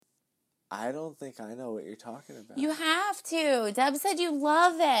I don't think I know what you're talking about. You have to. Deb said you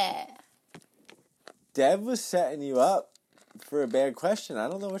love it. Deb was setting you up for a bad question. I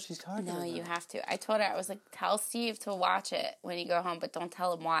don't know what she's talking about. No, you have to. I told her, I was like, tell Steve to watch it when you go home, but don't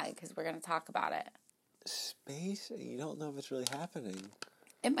tell him why, because we're going to talk about it. Space? You don't know if it's really happening.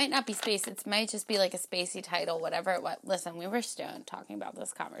 It might not be space. It might just be like a spacey title, whatever it was. Listen, we were stoned talking about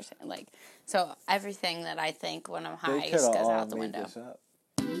this conversation. Like, so everything that I think when I'm high just goes out the window. This up.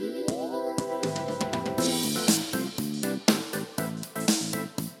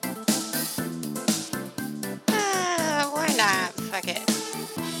 Why not? Fuck it.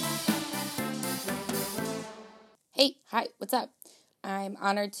 Hey, hi, what's up? I'm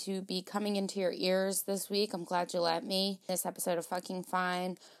honored to be coming into your ears this week. I'm glad you let me. This episode of Fucking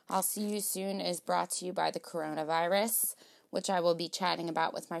Fine, I'll See You Soon is brought to you by the coronavirus, which I will be chatting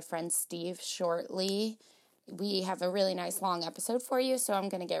about with my friend Steve shortly. We have a really nice long episode for you, so I'm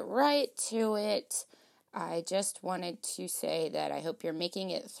going to get right to it. I just wanted to say that I hope you're making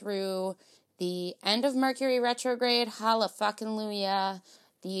it through the end of Mercury retrograde, hallelujah,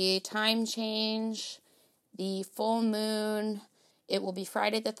 the time change, the full moon. It will be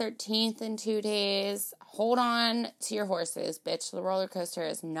Friday the 13th in 2 days. Hold on to your horses, bitch. The roller coaster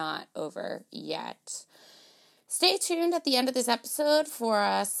is not over yet. Stay tuned at the end of this episode for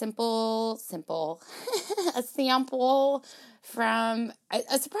a simple, a sample from,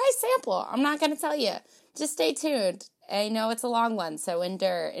 a surprise sample. I'm not going to tell you. Just stay tuned. I know it's a long one, so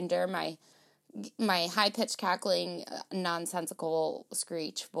endure my high-pitched cackling, nonsensical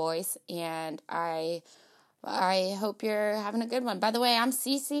screech voice, and I hope you're having a good one. By the way, I'm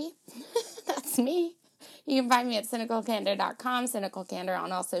Cece. That's me. You can find me at cynicalcandor.com, Cynical Candor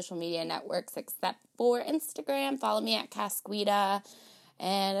on all social media networks except for Instagram. Follow me at Casquita.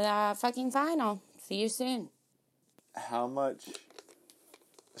 And fucking fine. I'll see you soon. How much...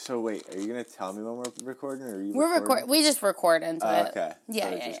 So wait, are you going to tell me when we're recording, or are you We're recording? We just record into it. Okay. Yeah, so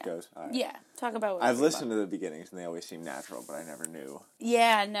yeah, it just goes. All right. Yeah, talk about what I've listened to the beginnings, and they always seem natural, but I never knew.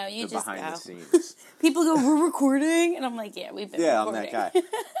 Yeah, no, you the just behind go. the scenes. People go, we're recording? And I'm like, yeah, we've been recording. I'm that guy.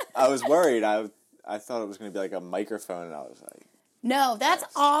 I was worried. I thought it was going to be like a microphone, and I was like... No, that's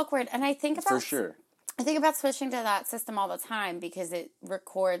awkward. And I think about... For sure. I think about switching to that system all the time because it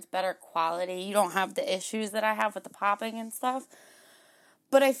records better quality. You don't have the issues that I have with the popping and stuff.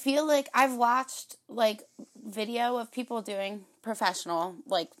 But I feel like I've watched, like, video of people doing professional,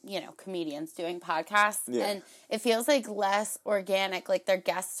 like, comedians doing podcasts. Yeah. And it feels, like, less organic. Like, their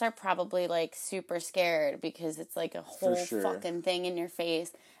guests are probably, like, super scared because it's, like, a whole fucking thing in your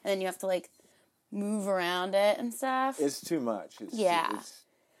face. And then you have to, like, move around it and stuff. It's too much. Yeah,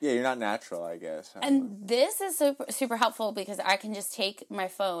 you're not natural, I guess. And this is super, super helpful because I can just take my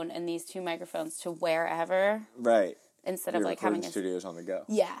phone and these two microphones to wherever. Right. Instead of, like, having studios on the go.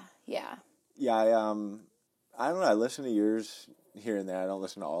 Yeah. Yeah, I don't know. I listen to yours here and there. I don't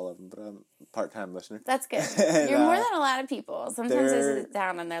listen to all of them, but I'm a part-time listener. That's good. And, you're more than a lot of people. Sometimes I sit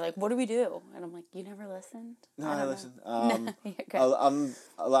down and they're like, what do we do? And I'm like, you never listened? No, I listen. I'm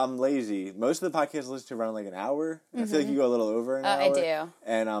lazy. Most of the podcasts I listen to around like an hour. Mm-hmm. I feel like you go a little over an hour. I do.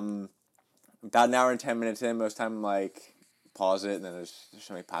 And about an hour and 10 minutes in, most time I'm like, pause it, and then there's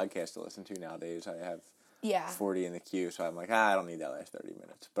so many podcasts to listen to nowadays. I have 40 in the queue, so I'm like, I don't need that last 30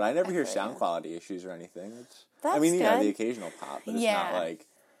 minutes. But I never hear sound quality issues or anything. That's good. The occasional pop, but it's not like...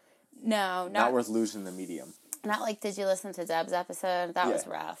 No, not worth losing the medium. Not like, did you listen to Deb's episode? That was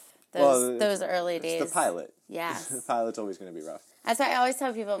rough. Those early days. It's the pilot. Yes. The pilot's always going to be rough. That's why I always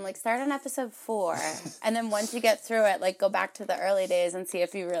tell people, I'm like, start on episode 4. And then once you get through it, like, go back to the early days and see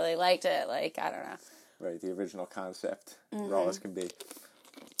if you really liked it. Like, I don't know. Right, the original concept. Raw as can be.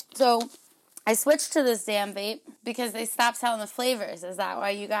 So... I switched to this damn vape because they stopped selling the flavors. Is that why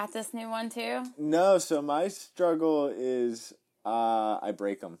you got this new one too? No, so my struggle is I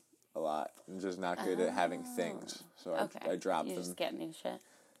break them a lot. I'm just not good at having things. So I drop them. You just get new shit.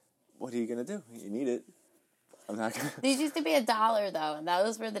 What are you going to do? You need it. I'm not going to... These used to be $1 though, and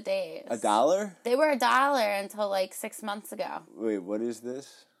those were the days. $1? They were $1 until like 6 months ago. Wait, what is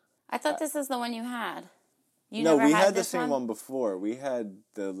this? I thought this is the one you had. We had the same one before. We had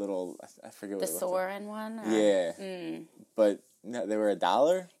the little, I forget what it was. The Soren one? Or? Yeah. But no, they were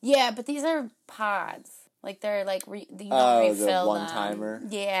 $1? Yeah, but these are pods. Like, they're like, you don't refill the them. one-timer?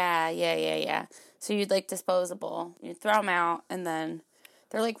 Yeah. So you'd like disposable. You throw them out, and then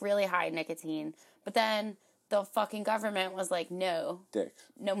they're like really high nicotine. But then the fucking government was like, no. Dicks.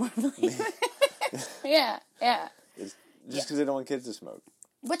 No more flavor. Yeah. Just because they don't want kids to smoke.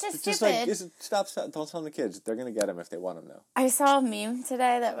 Which is just stupid. Stop, don't tell the kids. They're going to get them if they want them, though. I saw a meme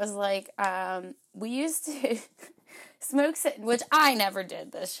today that was like, we used to... which I never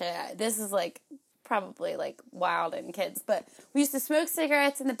did this shit. This is like probably like wild in kids, but we used to smoke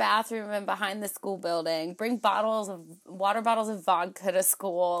cigarettes in the bathroom and behind the school building, bring water bottles of vodka to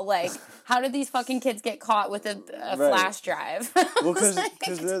school. Like, how did these fucking kids get caught with a flash drive? Well, because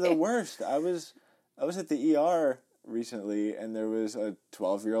they're the worst. I was at the ER recently, and there was a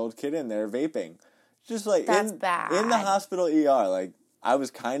 12-year-old kid in there vaping. Just like that's bad. In the hospital ER, like, I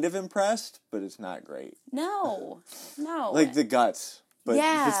was kind of impressed, but it's not great. No. Like the guts. But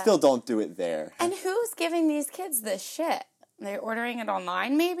you still don't do it there. And who's giving these kids this shit? They're ordering it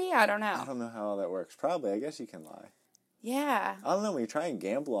online, maybe? I don't know. I don't know how all that works. Probably. I guess you can lie. Yeah. I don't know. When you try and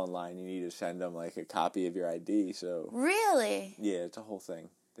gamble online, you need to send them, like, a copy of your ID, so... Really? Yeah, it's a whole thing.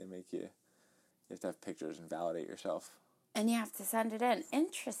 They make you... You have to have pictures and validate yourself. And you have to send it in.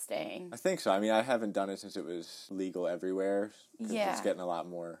 Interesting. I think so. I mean, I haven't done it since it was legal everywhere. Yeah. It's getting a lot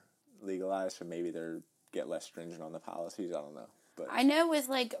more legalized, so maybe they're get less stringent on the policies. I don't know. But I know with,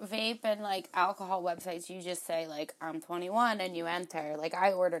 like, vape and, like, alcohol websites, you just say, like, I'm 21 and you enter. Like,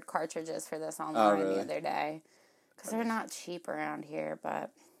 I ordered cartridges for this online the other day. Because they're not cheap around here,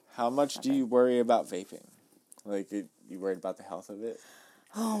 but... How much do you worry about vaping? Like, you worried about the health of it?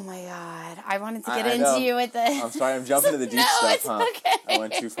 Oh, my God. I wanted to get into you with this. I'm sorry, I'm jumping to the deep stuff, huh? Okay. I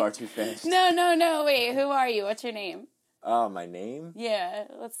went too far too fast. No, wait. Who are you? What's your name? My name? Yeah,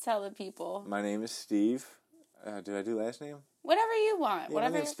 let's tell the people. My name is Steve. Did I do last name? Whatever you want. Yeah,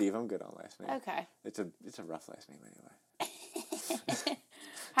 Whatever. My name's Steve. I'm good on last name. Okay. It's a rough last name anyway.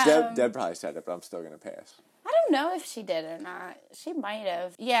 Deb probably said it, but I'm still gonna pass. I don't know if she did or not. She might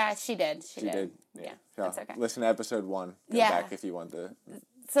have. Yeah, she did. She did. Yeah, so that's okay. Listen to episode 1. Go back if you want the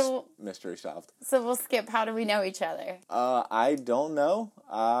mystery solved. So we'll skip. How do we know each other? I don't know.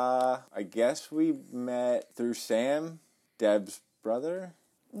 I guess we met through Sam, Deb's brother.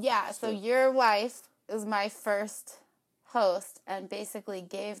 Yeah. So your wife is my first host and basically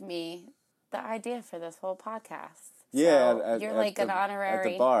gave me the idea for this whole podcast. Yeah, so you're like an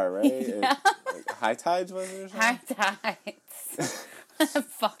honorary... At the bar, right? Yeah. Like High Tides, was it or something? High Tides.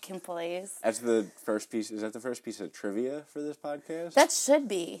 Fucking please. That's the first piece. Is that the first piece of trivia for this podcast? That should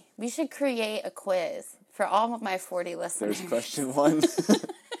be. We should create a quiz for all of my 40 listeners. There's question 1.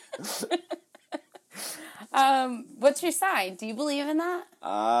 What's your sign? Do you believe in that?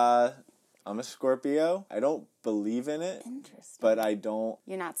 I'm a Scorpio. I don't believe in it. Interesting. But I don't...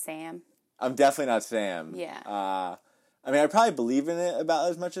 You're not Sam? I'm definitely not Sam. Yeah. I mean, I probably believe in it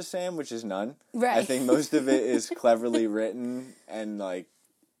about as much as Sam, which is none. Right. I think most of it is cleverly written and, like,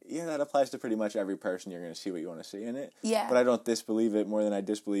 yeah, that applies to pretty much every person. You're going to see what you want to see in it. Yeah. But I don't disbelieve it more than I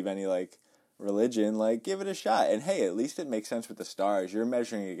disbelieve any, like, religion. Like, give it a shot. And, hey, at least it makes sense with the stars. You're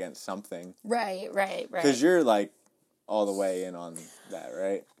measuring against something. Right. Because you're, like, all the way in on that,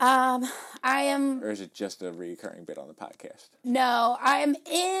 right? I am... Or is it just a recurring bit on the podcast? No, I'm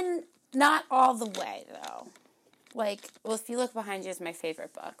in... Not all the way, though. Like, well, if you look behind you is my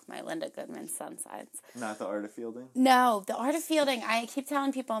favorite book, my Linda Goodman Sun Signs. Not The Art of Fielding? No, The Art of Fielding. I keep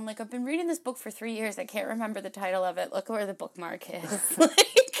telling people, I'm like, I've been reading this book for 3 years. I can't remember the title of it. Look where the bookmark is.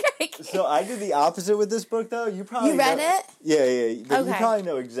 So I did the opposite with this book, though. You read it? Yeah. But okay. You probably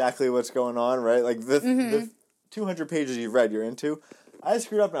know exactly what's going on, right? Like, the 200 pages you've read, you're into. I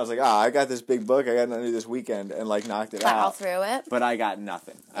screwed up and I was like, I got this big book I got to do this weekend and, like, knocked it out. Through it. But I got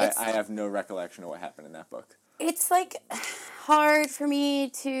nothing. I have no recollection of what happened in that book. It's, like, hard for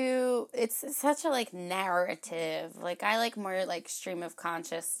me to... It's such a, like, narrative. Like, I like more, like, stream of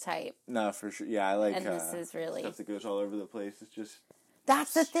conscious type. No, for sure. Yeah, I like... And this is really... stuff that goes all over the place. It's just...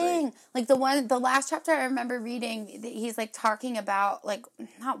 That's the thing. Like, the last chapter I remember reading, he's, like, talking about, like,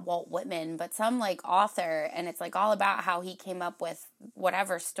 not Walt Whitman, but some, like, author, and it's, like, all about how he came up with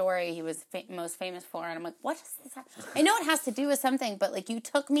whatever story he was most famous for, and I'm like, what does this have? I know it has to do with something, but, like, you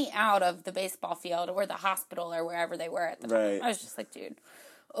took me out of the baseball field or the hospital or wherever they were at the time. Right. I was just like, dude,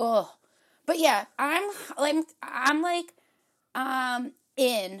 ugh. But, yeah, I'm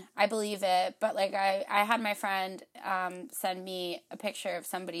I believe it, but, like, I had my friend send me a picture of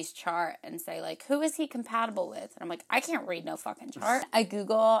somebody's chart and say, like, who is he compatible with? And I'm like, I can't read no fucking chart.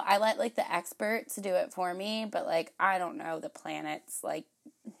 I let, like, the experts do it for me, but, like, I don't know the planets, like,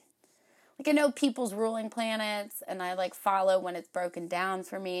 I know people's ruling planets, and I, like, follow when it's broken down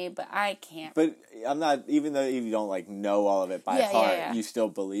for me, but I can't. But I'm not, even though you don't, like, know all of it by heart, you still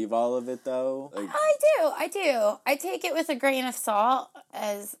believe all of it, though? Like, I do. I take it with a grain of salt,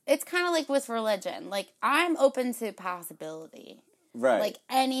 as, it's kind of like with religion. Like, I'm open to possibility. Right. Like,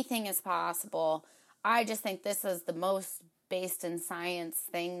 anything is possible. I just think this is the most based in science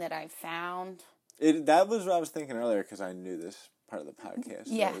thing that I've found. That was what I was thinking earlier, because I knew this part of the podcast.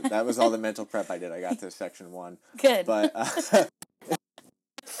 Yeah. So that was all the mental prep I did. I got to section 1. Good. But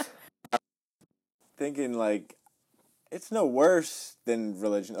thinking, like, it's no worse than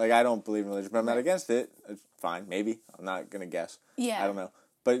religion. Like, I don't believe in religion, but I'm not against it. It's fine, maybe. I'm not going to guess. Yeah. I don't know.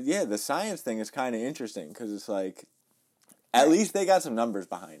 But, yeah, the science thing is kind of interesting because it's like, at least they got some numbers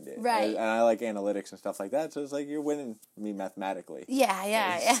behind it. Right. And I like analytics and stuff like that, so it's like you're winning me mathematically.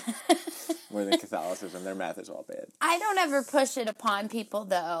 Yeah. More than Catholicism. Their math is all bad. I don't ever push it upon people,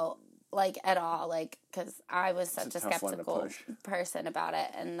 though, like, at all, like, because I was such a skeptical person about it.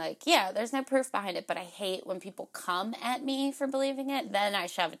 And, like, yeah, there's no proof behind it, but I hate when people come at me for believing it, then I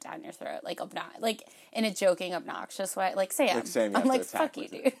shove it down your throat, like, in a joking, obnoxious way. Like, Sam. Like, Sam, I'm like, fuck you,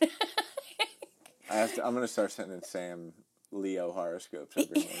 dude. I'm going to start sending Sam Leo horoscopes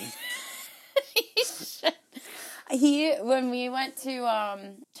every morning. When we went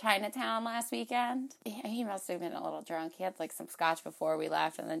to Chinatown last weekend, he must have been a little drunk. He had like some scotch before we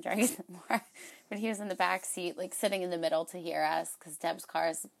left and then drank some more. But he was in the back seat, like sitting in the middle to hear us because Deb's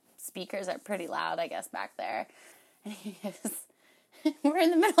car's speakers are pretty loud, I guess, back there. And he goes, we're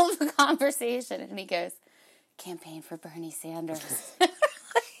in the middle of a conversation, and he goes, campaign for Bernie Sanders.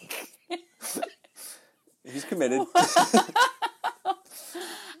 He's committed.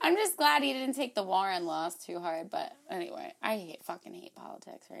 I'm just glad he didn't take the Warren loss too hard, but anyway, I fucking hate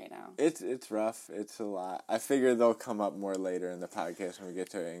politics right now. It's rough. It's a lot. I figure they'll come up more later in the podcast when we get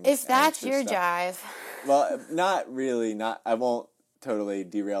to English. If that's your jive. Well, not really. I won't totally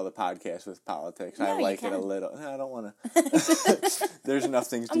derail the podcast with politics. No, I like it a little. I don't want to. There's enough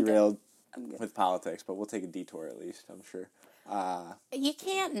things derailed with politics, but we'll take a detour at least, I'm sure. You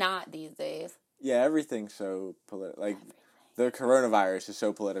can't not these days. Yeah, everything's so political. Like, the coronavirus is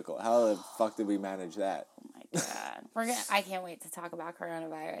so political. How the fuck did we manage that? Oh my god, I can't wait to talk about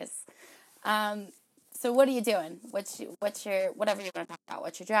coronavirus. So what are you doing? What's your whatever you want to talk about?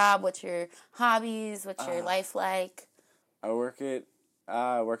 What's your job? What's your hobbies? What's your life like? I work at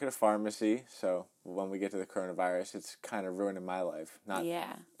a pharmacy. So when we get to the coronavirus, it's kind of ruining my life. Not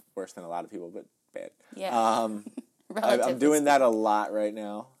worse than a lot of people, but bad. Yeah. I'm doing that a lot right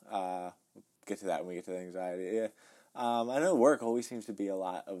now. Get to that when we get to the anxiety. Yeah. I know work always seems to be a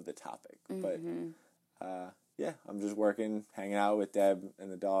lot of the topic, but yeah, I'm just working, hanging out with Deb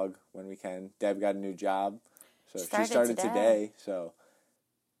and the dog when we can. Deb got a new job, so she started today. So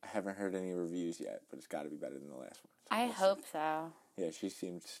I haven't heard any reviews yet, but it's got to be better than the last one. So I hope so. Yeah, she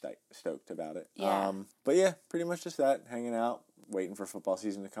seemed stoked about it. Yeah. But yeah, pretty much just that, hanging out, waiting for football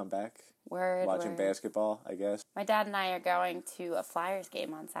season to come back. Watching basketball, I guess. My dad and I are going to a Flyers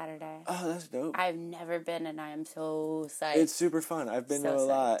game on Saturday. Oh, that's dope. I've never been, and I am so psyched. It's super fun. I've been to a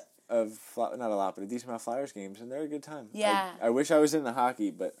lot of, not a lot, but a decent amount of Flyers games, and they're a good time. Yeah. I wish I was into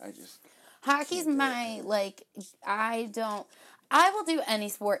hockey, but I just... Hockey's my, like, I will do any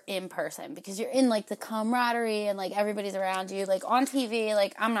sport in person because you're in, like, the camaraderie and, like, everybody's around you. Like, on TV,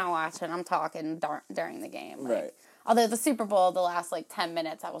 like, I'm not watching. I'm talking during the game. Like, right. Although the Super Bowl, the last, like, 10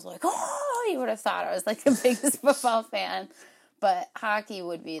 minutes, I was like, oh, you would have thought I was, like, the biggest football fan. But hockey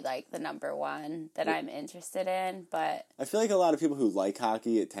would be, like, the number one that I'm interested in. But I feel like a lot of people who like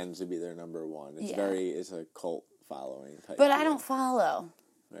hockey, it tends to be their number one. It's a cult following type. But I don't follow,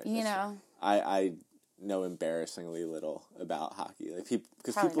 right, you know. I know embarrassingly little about hockey. Like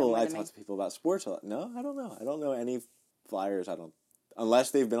because I talk to people about sports a lot. No, I don't know. I don't know any Flyers. Unless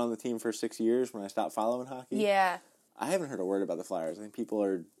they've been on the team for 6 years when I stopped following hockey. Yeah. I haven't heard a word about the Flyers. I think people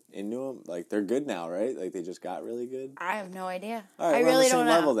are into them. Like, they're good now, right? Like, they just got really good. I have no idea. All right, I we're really on the same don't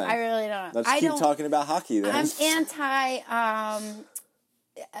know. level then. I really don't know. Let's keep talking about hockey then. I'm anti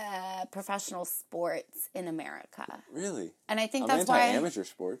professional sports in America. Really? And I think I'm that's why anti-amateur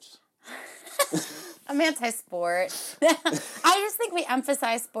sports. I'm anti-sport. I just think we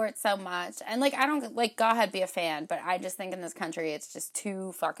emphasize sports so much. And, like, I don't, like, go ahead, be a fan. But I just think in this country, it's just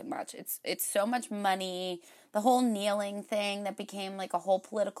too fucking much. It's so much money. The whole kneeling thing that became, like, a whole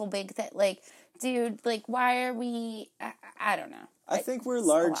political big thing. Like, dude, like, why are we, I don't know. I think we're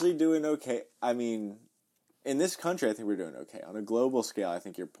largely doing okay. I mean, in this country, I think we're doing okay. On a global scale, I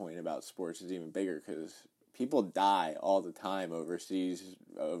think your point about sports is even bigger because people die all the time overseas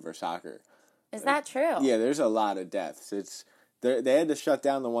over soccer. Is that true? Yeah, there's a lot of deaths. They had to shut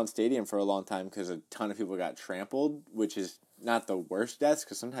down the one stadium for a long time because a ton of people got trampled, which is not the worst deaths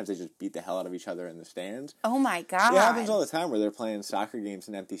because sometimes they just beat the hell out of each other in the stands. Oh my god! It happens all the time where they're playing soccer games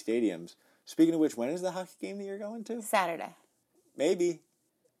in empty stadiums. Speaking of which, when is the hockey game that you're going to? Saturday. Maybe.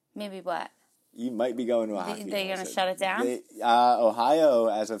 Maybe what? You might be going to a hockey game. They're going to shut it down? Ohio,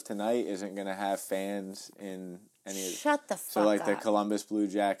 as of tonight, isn't going to have fans in any of Shut the fuck up. So, like, the Columbus Blue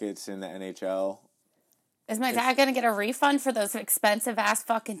Jackets in the NHL Is my dad going to get a refund for those expensive-ass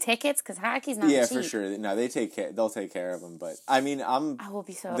fucking tickets? Because hockey's not cheap. Yeah, for sure. No, they'll take care of them. But, I mean, I will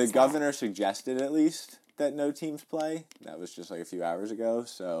be so the upset. governor suggested, at least, that no teams play. That was just, like, a few hours ago.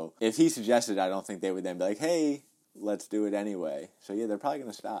 So, if he suggested, I don't think they would then be like, hey, let's do it anyway. So, yeah, they're probably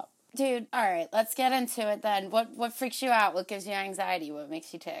going to stop. Dude, all right, let's get into it then. What freaks you out? What gives you anxiety? What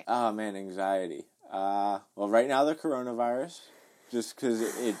makes you tick? Oh, man, anxiety. Well, right now, the coronavirus. Just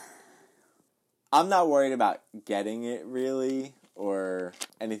because I'm not worried about getting it, really, or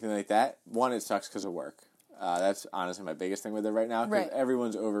anything like that. One, it sucks because of work. That's honestly my biggest thing with it right now, because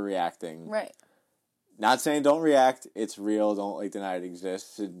everyone's overreacting. Right. Not saying don't react. It's real. Don't, deny it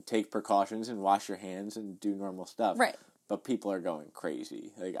exists. And take precautions and wash your hands and do normal stuff. Right. But people are going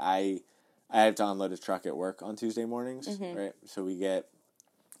crazy. I have to unload a truck at work on Tuesday mornings, right? So I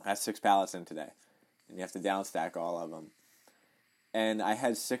had 6 pallets in today, and you have to downstack all of them. And I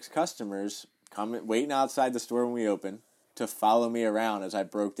had 6 customers waiting outside the store when we open to follow me around as I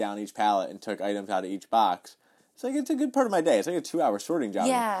broke down each pallet and took items out of each box. It's it's a good part of my day. It's like a 2-hour sorting job.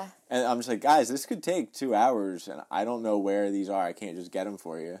 Yeah. And I'm just like, guys, this could take 2 hours, and I don't know where these are. I can't just get them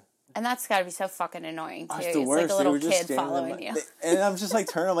for you. And that's got to be so fucking annoying, too. It's the worst. Like a little kid following you. And I'm just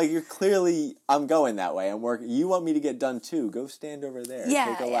you're clearly, I'm going that way. I'm working. You want me to get done, too. Go stand over there.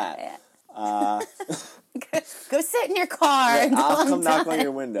 Yeah, Take a lap. Yeah. Go sit in your car. Yeah, I'll come knock on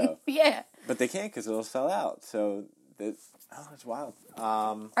your window. Yeah. But they can't because it'll sell out. So, it's wild.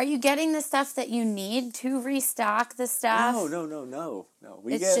 Are you getting the stuff that you need to restock the stuff? No.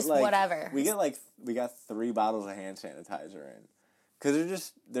 It's just whatever. We got 3 bottles of hand sanitizer in.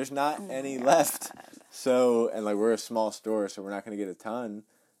 Because there's not any left. So, and we're a small store, so we're not going to get a ton.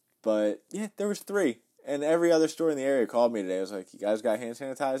 But, yeah, there was 3. And every other store in the area called me today. I was like, you guys got hand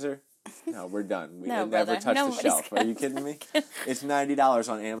sanitizer? No, we're done. We never touched the shelf. Are you kidding me? It's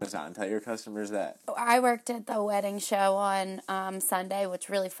 $90 on Amazon. Tell your customers that. I worked at the wedding show on Sunday, which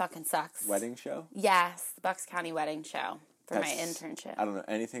really fucking sucks. Wedding show? Yes, the Bucks County wedding show for my internship. I don't know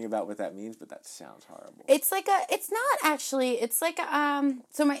anything about what that means, but that sounds horrible. It's not actually,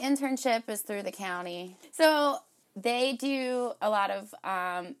 so my internship is through the county. So they do a lot of,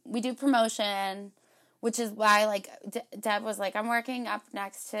 we do promotion, which is why, Deb was like, I'm working up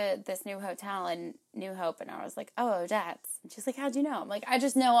next to this new hotel in New Hope. And I was like, oh, Odette's. And she's like, how'd you know? I'm like, I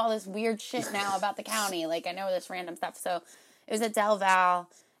just know all this weird shit now about the county. I know this random stuff. So it was at Del Val.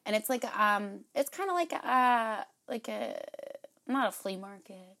 And it's it's kind of like a, not a flea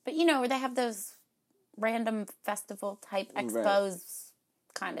market. But, where they have those random festival type expos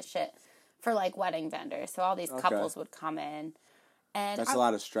kind of shit for, wedding vendors. So all these couples would come in. And that's a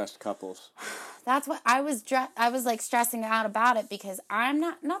lot of stressed couples. That's what I was stressing out about it, because I'm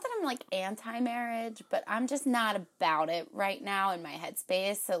not that I'm anti-marriage, but I'm just not about it right now in my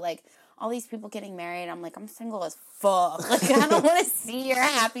headspace. So all these people getting married, I'm single as fuck. I don't want to see your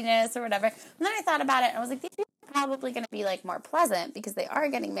happiness or whatever. And then I thought about it, and I was like, these people are probably going to be more pleasant because they are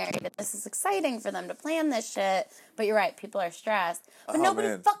getting married, and this is exciting for them to plan this shit. But you're right, people are stressed, but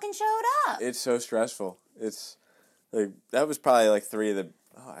nobody fucking showed up. It's so stressful. It's that was probably 3 of the.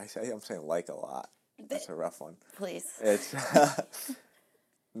 Oh, I'm saying a lot. That's a rough one. Please. It's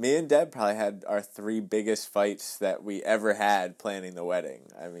me and Deb probably had our 3 biggest fights that we ever had planning the wedding.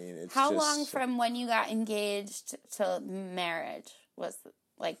 I mean, it's how long from when you got engaged to marriage was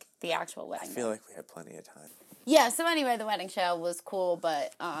the actual wedding? I feel like we had plenty of time. Yeah. So anyway, the wedding show was cool,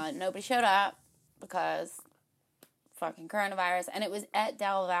 but nobody showed up because fucking coronavirus, and it was at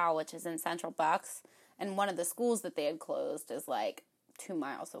Del Val, which is in Central Bucks. And one of the schools that they had closed is 2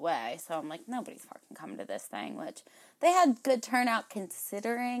 miles away. So I'm like, nobody's fucking coming to this thing, which they had good turnout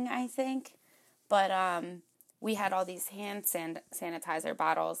considering, I think. But we had all these hand sanitizer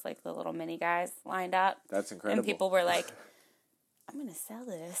bottles, the little mini guys, lined up. That's incredible. And people were like, I'm going to sell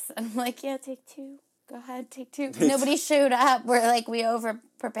this. And I'm like, yeah, take 2. Go ahead, take 2. Nobody showed up. We're we over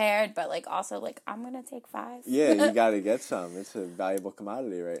prepared, but also I'm going to take 5. Yeah, you got to get some. It's a valuable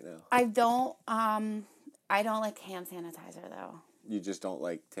commodity right now. I don't like hand sanitizer though. You just don't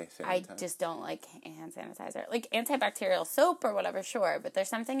like sanitizer? I just don't like hand sanitizer. Antibacterial soap or whatever, sure, but there's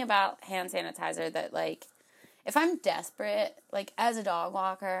something about hand sanitizer that if I'm desperate, as a dog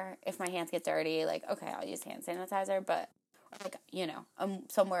walker, if my hands get dirty, okay, I'll use hand sanitizer, but I'm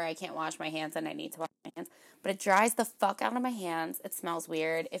somewhere I can't wash my hands and I need to wash my hands. But it dries the fuck out of my hands. It smells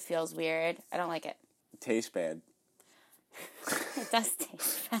weird. It feels weird. I don't like it. It tastes bad. It does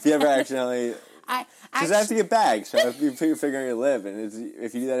taste bad. If you ever accidentally... Because I have to get bags, so if you figure out your lib, and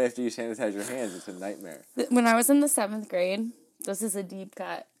if you do that after you sanitize your hands, it's a nightmare. When I was in the 7th grade, this is a deep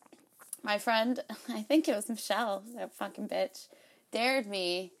cut, my friend, I think it was Michelle, that fucking bitch, dared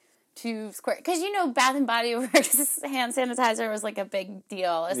me to squirt. Because, Bath and Body Works hand sanitizer was, like, a big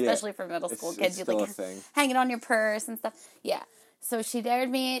deal, especially for middle school kids. It's still a thing. Hang it on your purse and stuff. Yeah. So she dared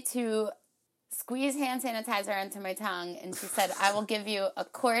me to squeeze hand sanitizer into my tongue, and she said, I will give you a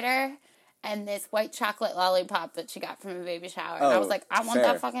quarter and this white chocolate lollipop that she got from a baby shower. And I was like, I want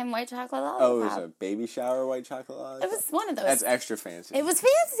that fucking white chocolate lollipop. Oh, it was a baby shower white chocolate lollipop? It was one of those. That's extra fancy. It was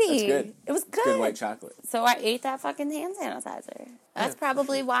fancy. That's good. It was good. Good white chocolate. So I ate that fucking hand sanitizer. That's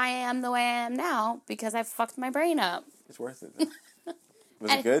probably why I am the way I am now, because I fucked my brain up. It's worth it, though.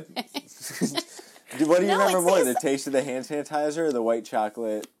 Was it good? What do you remember more, the taste of the hand sanitizer or the white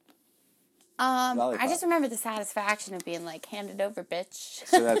chocolate lollipop? I just remember the satisfaction of being like, hand it over, bitch.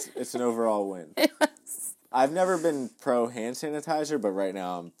 So it's an overall win. It was. I've never been pro hand sanitizer, but right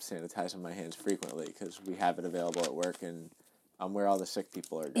now I'm sanitizing my hands frequently because we have it available at work, and I'm where all the sick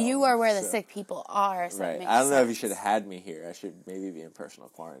people are going. You are where the sick people are. So right. I don't know if you should have had me here. I should maybe be in personal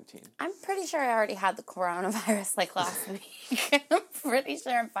quarantine. I'm pretty sure I already had the coronavirus like last week. I'm pretty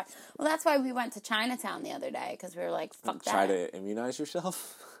sure I'm fine. Well, that's why we went to Chinatown the other day, because we were like, fuck that. Try to immunize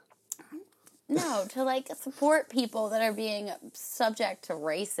yourself? No, to like support people that are being subject to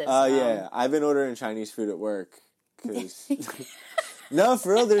racism. Oh, yeah. I've been ordering Chinese food at work. Cause no,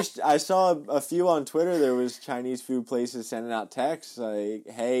 for real, I saw a few on Twitter. There was Chinese food places sending out texts like,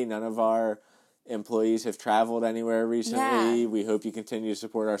 hey, none of our employees have traveled anywhere recently. Yeah. We hope you continue to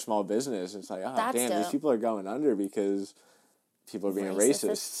support our small business. It's like, oh, damn, these people are going under because people are being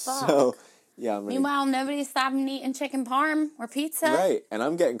racist. So... yeah, meanwhile, nobody's stopping eating chicken parm or pizza. Right, and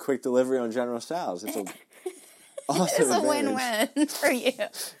I'm getting quick delivery on General Tso's. It's it's a win-win for you.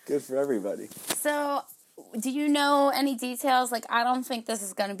 Good for everybody. So, do you know any details? Like, I don't think this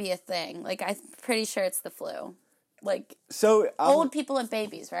is going to be a thing. Like, I'm pretty sure it's the flu. Like, old people and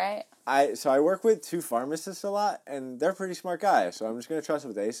babies, right? I work with 2 pharmacists a lot, and they're pretty smart guys, so I'm just going to trust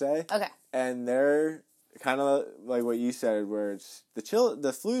what they say. Okay. And they're kind of like what you said, where it's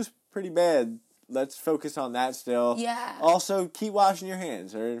the flu's pretty bad. Let's focus on that still. Yeah. Also, keep washing your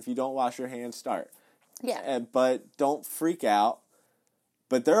hands, or if you don't wash your hands, start. Yeah. But don't freak out.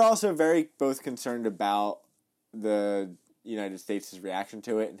 But they're also both concerned about the United States' reaction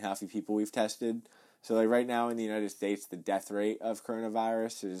to it and how few people we've tested. So, like, right now in the United States, the death rate of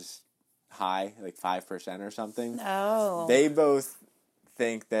coronavirus is high, like 5% or something. Oh. They both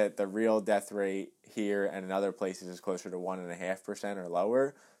think that the real death rate here and in other places is closer to 1.5% or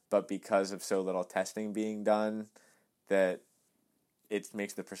lower. But because of so little testing being done, that it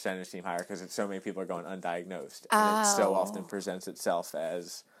makes the percentage seem higher because so many people are going undiagnosed. And it so often presents itself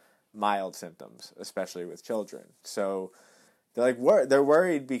as mild symptoms, especially with children. So they're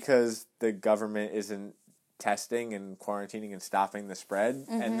worried because the government isn't testing and quarantining and stopping the spread.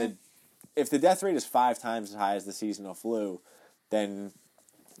 Mm-hmm. And if the death rate is 5 times as high as the seasonal flu, then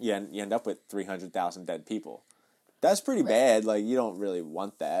you end up with 300,000 dead people. That's pretty bad. Like, you don't really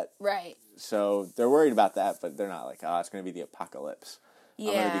want that. Right. So they're worried about that, but they're not like, oh, it's going to be the apocalypse. Yeah.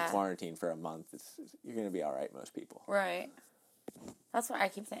 I'm going to be quarantined for a month. You're going to be all right, most people. Right. That's what I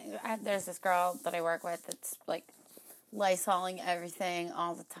keep saying. There's this girl that I work with that's, like, Lysoling everything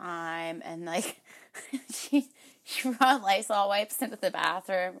all the time. And, like, she brought Lysol wipes into the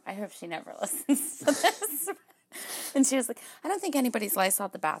bathroom. I hope she never listens to this. And she was like, I don't think anybody's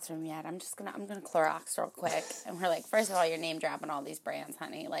Lysoled the bathroom yet. I'm gonna Clorox real quick. And we're like, first of all, you're name dropping all these brands,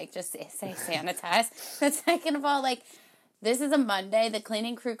 honey. Like, just say sanitize. But second of all, like, this is a Monday. The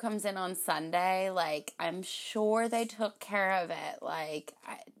cleaning crew comes in on Sunday. Like, I'm sure they took care of it. Like,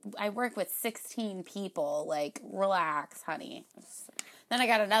 I work with 16 people. Like, relax, honey. Then I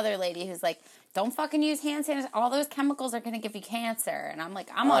got another lady who's like, don't fucking use hand sanitizer. All those chemicals are going to give you cancer. And I'm like,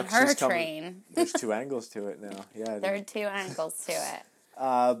 I'm on her train. There's 2 angles to it now. Yeah. There are 2 angles to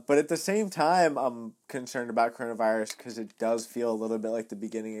it. But at the same time, I'm concerned about coronavirus because it does feel a little bit like the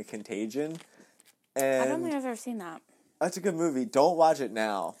beginning of Contagion. And I don't think I've ever seen that. That's a good movie. Don't watch it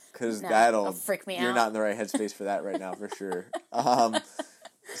now because that'll freak me out. You're not in the right headspace for that right now, for sure.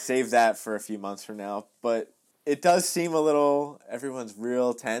 Save that for a few months from now. But it does seem a little, everyone's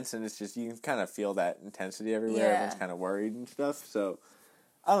real tense, and it's just, you can kind of feel that intensity everywhere. Yeah. Everyone's kind of worried and stuff. So,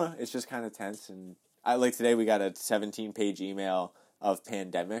 I don't know, it's just kind of tense. And like today, we got a 17-page email of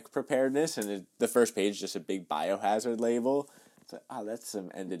pandemic preparedness, and the first page is just a big biohazard label. It's like, oh, that's some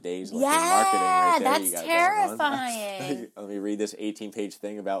end-of-days looking marketing right there. That's terrifying. Let me read this 18-page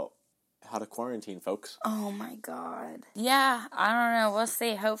thing about how to quarantine, folks. Oh my God. Yeah, I don't know. We'll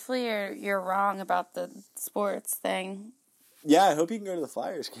see. Hopefully you're wrong about the sports thing. Yeah, I hope you can go to the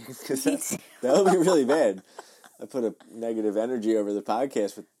Flyers game because that would be really bad. I put a negative energy over the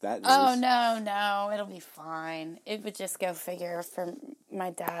podcast with that news. Oh, no. It'll be fine. It would just go figure for my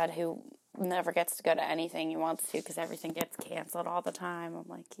dad, who never gets to go to anything he wants to because everything gets canceled all the time. I'm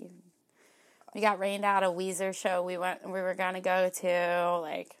like, we got rained out a Weezer show we were going to go to.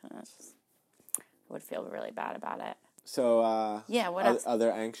 Like, I would feel really bad about it. So, yeah, what else?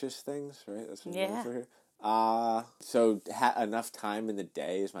 Other anxious things, right? That's what yeah. For here. So enough time in the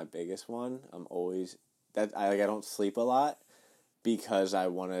day is my biggest one. I'm always, I don't sleep a lot because I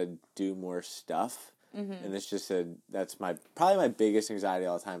want to do more stuff. Mm-hmm. And it's just that's probably my biggest anxiety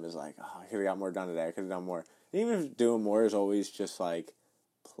all the time is like, oh, I could have got more done today. I could have done more. And even if doing more is always just like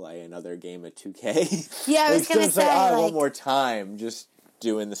play another game of 2K. Yeah, I was going to say, I want more time just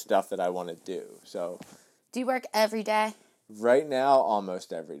doing the stuff that I want to do. So, do you work every day? Right now,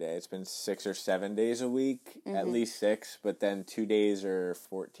 almost every day. It's been 6 or 7 days a week, at least 6. But then 2 days are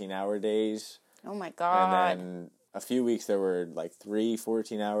 14-hour days. Oh my God! And then a few weeks there were like 3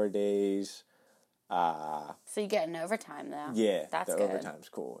 14-hour days. So you get an overtime though. Yeah, that's the good. Overtime's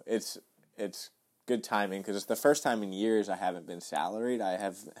cool. It's good timing because it's the first time in years I haven't been salaried. I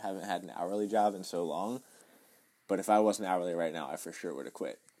haven't had an hourly job in so long. But if I wasn't hourly right now, I for sure would have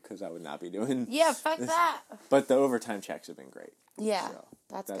quit because I would not be doing. Yeah, fuck that. But the overtime checks have been great. Yeah, so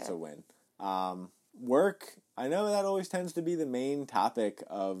that's good. A win. Work. I know that always tends to be the main topic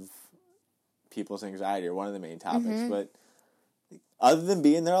of people's anxiety, or one of the main topics, but. Other than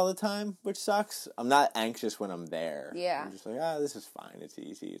being there all the time, which sucks, I'm not anxious when I'm there. Yeah. I'm just like, this is fine. It's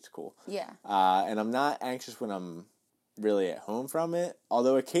easy. It's cool. Yeah. And I'm not anxious when I'm really at home from it.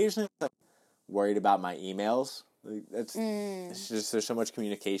 Although occasionally I'm worried about my emails. Like, it's just there's so much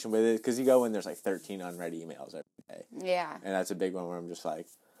communication with it. Because you go in, there's like 13 unread emails every day. Yeah. And that's a big one where I'm just like,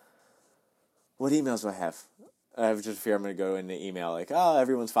 what emails do I have? I have just fear I'm going to go into email like, oh,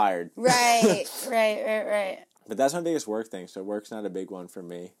 everyone's fired. Right. Right. But that's my biggest work thing, so work's not a big one for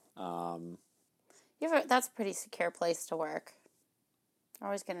me. That's a pretty secure place to work. You're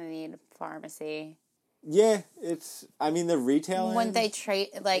always going to need pharmacy. Yeah, the retail Wouldn't they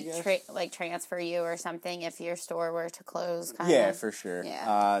transfer you or something if your store were to close? Yeah, for sure.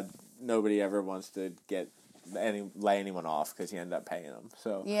 Yeah. Nobody ever wants to lay anyone off because you end up paying them.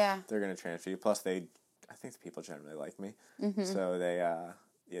 So yeah, they're going to transfer you. Plus, I think the people generally like me. Mm-hmm. So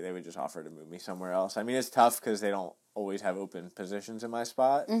they would just offer to move me somewhere else. I mean, it's tough because they don't always have open positions in my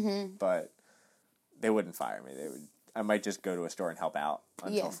spot, but they wouldn't fire me. I might just go to a store and help out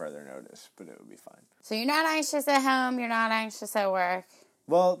until further notice, but it would be fine. So you're not anxious at home, you're not anxious at work?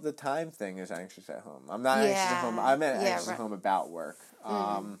 Well, the time thing is anxious at home. I'm not anxious at home. I'm anxious at home about work.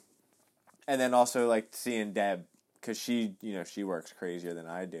 And then also, like, seeing Deb, because she works crazier than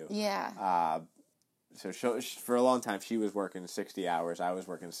I do. Yeah. So for a long time, she was working 60 hours. I was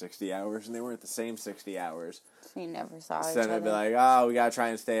working 60 hours, and they weren't the same 60 hours. So you never saw each other. So then I'd be like, oh, we got to try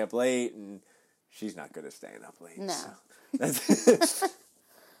and stay up late, and she's not good at staying up late. No. So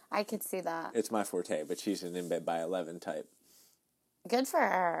I could see that. It's my forte, but she's an in bed by 11 type. Good for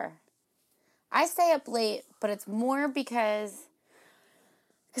her. I stay up late, but it's more because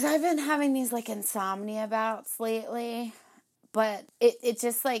I've been having these, like, insomnia bouts lately, but it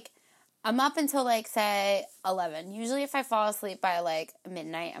just, like, I'm up until, like, say, 11. Usually if I fall asleep by, like,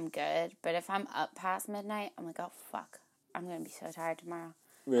 midnight, I'm good. But if I'm up past midnight, I'm like, oh, fuck. I'm going to be so tired tomorrow.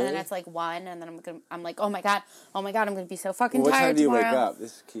 Really? And then it's, like, 1, and then I'm like, oh, my God, I'm going to be so fucking tired tomorrow. What time do you wake up?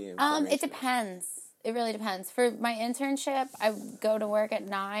 This is key information. It depends. It really depends. For my internship, I go to work at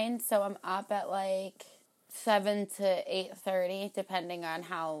 9, so I'm up at, like, 7 to 8:30, depending on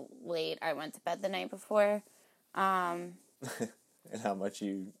how late I went to bed the night before. And how much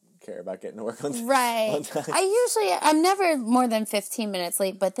you care about getting to work on time. Right. I'm never more than 15 minutes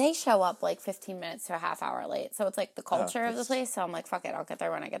late, but they show up like 15 minutes to a half hour late. So it's like the culture of the place. So I'm like, fuck it, I'll get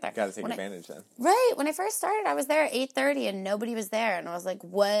there when I get there. Gotta take advantage then. Right. When I first started, I was there at 8:30 and nobody was there. And I was like,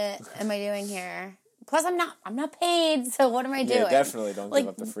 what am I doing here? Plus, I'm not paid, so what am I doing? Yeah, definitely don't give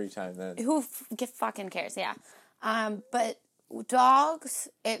up the free time then. Who fucking cares? Yeah. But dogs,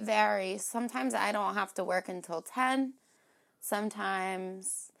 it varies. Sometimes I don't have to work until 10.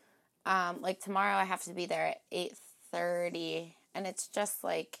 Sometimes, like tomorrow I have to be there at 8:30, and it's just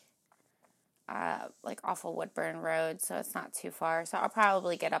like off of Woodburn Road, so it's not too far. So I'll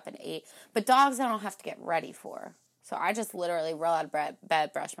probably get up at 8. But dogs I don't have to get ready for. So I just literally roll out of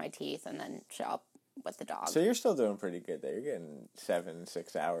bed, brush my teeth, and then show up with the dog. So you're still doing pretty good there. You're getting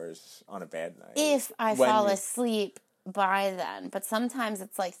 6 hours on a bad night. If I fall asleep by then. But sometimes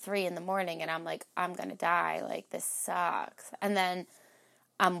it's like 3 a.m, and I'm like, I'm going to die. Like, this sucks. And then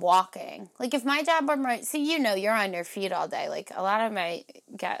I'm walking. Like, if my job were you're on your feet all day. Like, a lot of my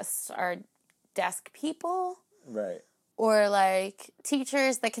guests are desk people. Right. Or, like,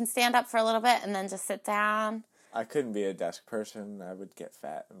 teachers that can stand up for a little bit and then just sit down. I couldn't be a desk person. I would get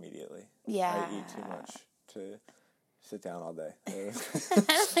fat immediately. Yeah. I eat too much to sit down all day.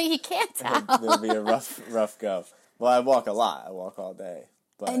 You can't tell. It'll be a rough go. Well, I walk a lot. I walk all day.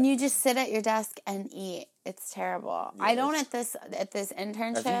 But and you just sit at your desk and eat. It's terrible. Yeah, I don't at this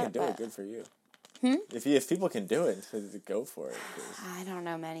internship. If you can do it, good for you. If people can do it, go for it. I don't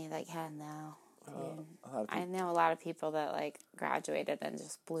know many that can though. I know a lot of people that like graduated and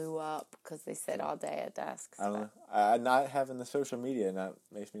just blew up because they sit all day at desks. I don't know. Not having the social media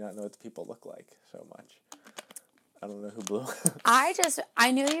makes me not know what the people look like so much. I don't know who blew.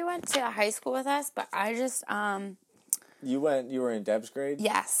 I knew you went to high school with us, but I just You were in Deb's grade?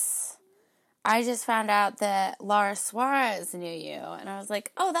 Yes. I just found out that Laura Suarez knew you, and I was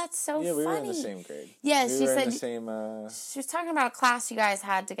like, "Oh, that's so funny." Yeah, we were in the same grade. Yeah, she said in the same. She was talking about a class you guys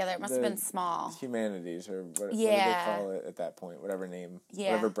had together. It must have been small. Humanities, or what did they call it at that point? Whatever name,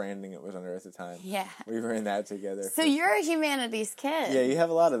 whatever branding it was under at the time. Yeah, we were in that together. So you're a humanities kid. Yeah, you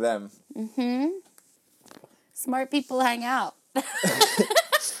have a lot of them. Mm-hmm. Smart people hang out.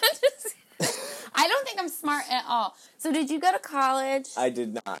 I don't think I'm smart at all. So did you go to college? I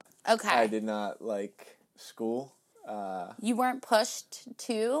did not. Okay. I did not like school. You weren't pushed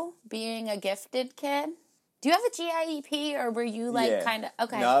to being a gifted kid? Do you have a GIEP or were you kind of...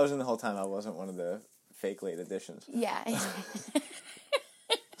 Okay. No, I was in the whole time. I wasn't one of the fake late additions. Yeah.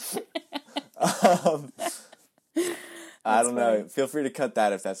 I don't know. Feel free to cut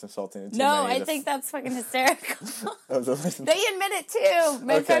that if that's insulting. No, I think that's fucking hysterical. They admit it too.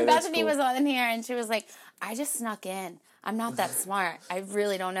 My friend Bethany was on here and she was like, I just snuck in. I'm not that smart. I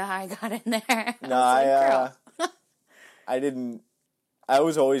really don't know how I got in there. No, I didn't. I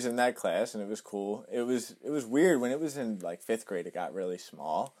was always in that class and it was cool. It was weird when it was in like 5th grade. It got really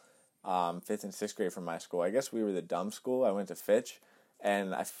small. 5th and 6th grade from my school. I guess we were the dumb school. I went to Fitch.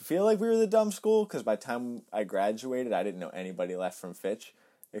 And I feel like we were the dumb school because by the time I graduated, I didn't know anybody left from Fitch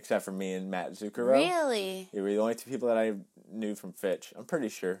except for me and Matt Zucchero. Really? We were the only 2 people that I knew from Fitch. I'm pretty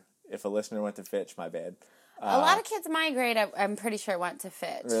sure. If a listener went to Fitch, my bad. A lot of kids my grade, I'm pretty sure, went to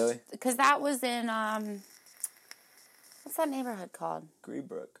Fitch. Really? Because that was in, what's that neighborhood called?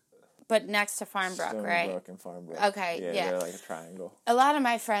 Greenbrook. But next to Farmbrook, right? Greenbrook and Farmbrook. Okay, yeah. They're like a triangle. A lot of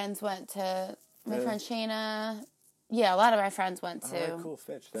my friends went to, my friend Shayna... Yeah, a lot of my friends went to... All right, cool,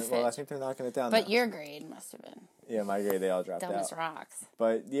 Fitch. Well, I think they're knocking it down But now. your grade must have been... Yeah, my grade, they all dropped dumb out. as rocks.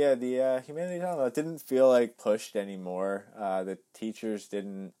 But, yeah, the humanities, I don't know, it didn't feel like pushed anymore. The teachers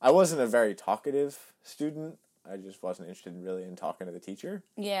didn't... I wasn't a very talkative student. I just wasn't interested really in talking to the teacher.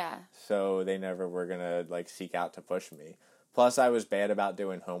 Yeah. So they never were going to, seek out to push me. Plus, I was bad about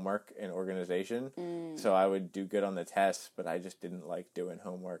doing homework and organization. So I would do good on the tests, but I just didn't like doing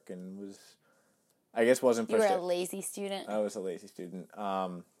homework and was... I guess wasn't pushed. You were a lazy student? I was a lazy student.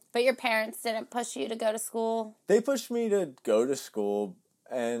 But your parents didn't push you to go to school? They pushed me to go to school,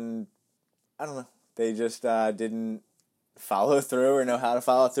 and I don't know. They just didn't follow through or know how to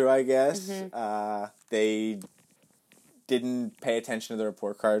follow through, I guess. Mm-hmm. They didn't pay attention to the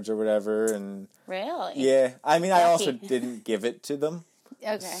report cards or whatever. And really? Yeah. I mean, I also didn't give it to them.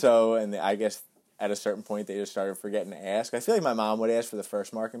 Okay. So, and I guess at a certain point, they just started forgetting to ask. I feel like my mom would ask for the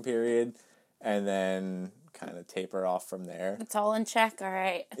first marking period. And then kind of taper off from there. It's all in check, all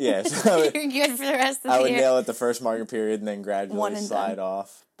right. Yeah. So you're good for the rest of the year. I would nail it the first marking period and then gradually slide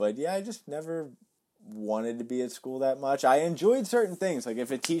off. But yeah, I just never wanted to be at school that much. I enjoyed certain things. Like if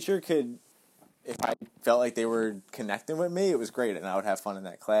a teacher could, if I felt like they were connecting with me, it was great. And I would have fun in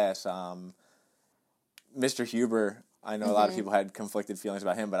that class. Mr. Huber, I know a lot of people had conflicted feelings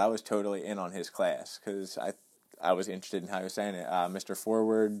about him, but I was totally in on his class because I was interested in how he was saying it. Mr.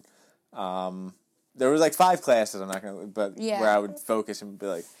 Forward... there was 5 classes, where I would focus and be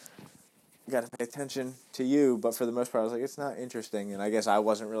like, you gotta pay attention to you, but for the most part I was like, it's not interesting, and I guess I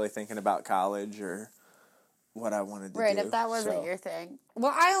wasn't really thinking about college or what I wanted to do. Right, if that wasn't your thing.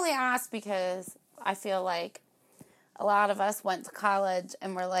 Well, I only asked because I feel like a lot of us went to college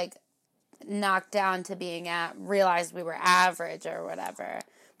and were knocked down to realized we were average or whatever.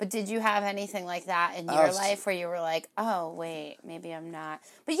 But did you have anything like that in your life where you were like, oh, wait, maybe I'm not?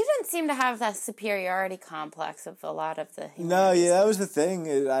 But you didn't seem to have that superiority complex of a lot of the humanities. No, yeah, that was the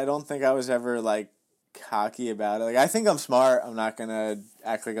thing. I don't think I was ever, cocky about it. I think I'm smart. I'm not going to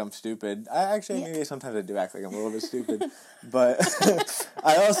act like I'm stupid. Maybe sometimes I do act like I'm a little bit stupid. But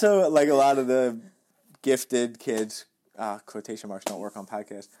I also, a lot of the gifted kids, quotation marks don't work on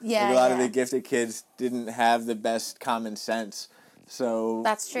podcasts. Yeah, a lot of the gifted kids didn't have the best common sense. So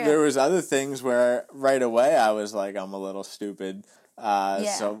that's true. There was other things where right away I was like, I'm a little stupid.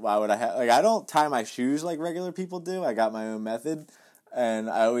 So why would I have... I don't tie my shoes like regular people do. I got my own method. and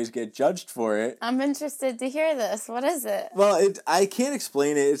I always get judged for it. I'm interested to hear this. What is it? Well, I can't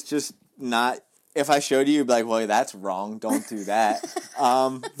explain it. It's just not... If I showed you, you'd be like, well, that's wrong. Don't do that.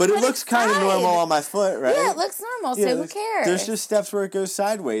 But it looks kind of normal on my foot, right? Yeah, it looks normal, so who cares? There's just steps where it goes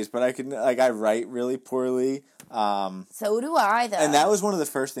sideways, but I write really poorly. So do I, though. And that was one of the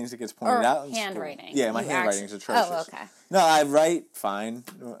first things that gets pointed out in handwriting. School. Yeah, my handwriting's atrocious. Oh, okay. No, I write fine.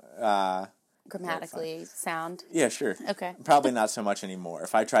 Grammatically sound? Yeah, sure. Okay. Probably not so much anymore.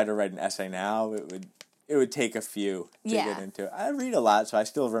 If I tried to write an essay now, it would take a few to get into it. I read a lot, so I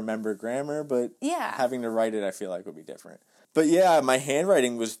still remember grammar, but having to write it, I feel like would be different. But yeah, my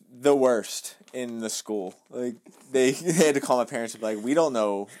handwriting was the worst in the school. Like they had to call my parents and be like, "We don't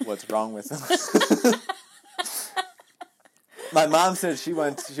know what's wrong with them." My mom said she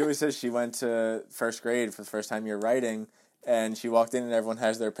always says she went to first grade for the first time you're writing, and she walked in and everyone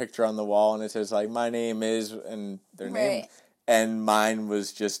has their picture on the wall and it says like, "My name is," and their name, and mine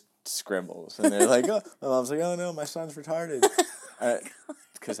was just scribbles, and they're like, "Oh," my mom's like, "Oh no, my son's retarded,"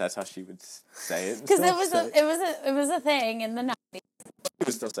 because that's how she would say it. Because it was a thing in the 90s. You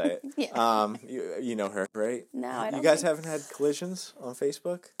would still say it. Yeah. You know her, right? No, I don't. You guys haven't had collisions on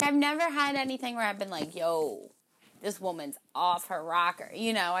Facebook? I've never had anything where I've been like, "Yo, this woman's off her rocker."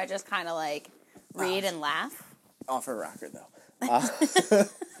 You know, I just kind of like read and laugh. Off her rocker though.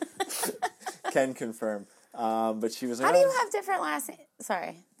 Can confirm. But she was like, "How do you have different last names?"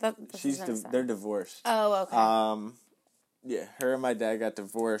 Sorry. They're divorced. Oh, okay. Yeah, her and my dad got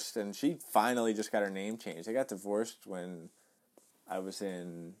divorced, and she finally just got her name changed. They got divorced when I was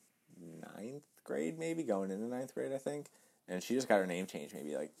in 9th grade, maybe, going into 9th grade, I think. And she just got her name changed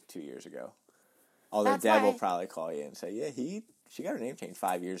maybe like 2 years ago. Although Dad will probably call you and say, yeah, she got her name changed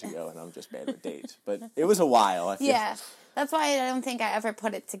 5 years ago, and I'm just bad with dates. But it was a while, I feel. Yeah. That's why I don't think I ever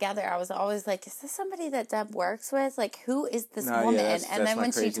put it together. I was always like, is this somebody that Deb works with? Like, who is this woman? Yeah, and then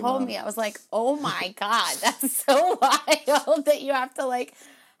when she told me, I was like, oh my God, that's so wild that you have to, like,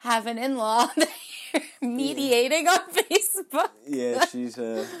 have an in-law that you're mediating on Facebook. Yeah, she's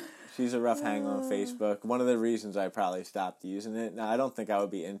a rough hang on Facebook. One of the reasons I probably stopped using it. Now, I don't think I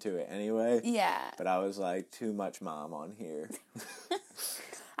would be into it anyway. Yeah. But I was like, too much mom on here.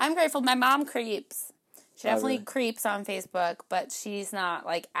 I'm grateful. My mom creeps. She definitely creeps on Facebook, but she's not,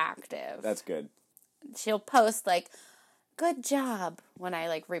 like, active. That's good. She'll post, like, good job when I,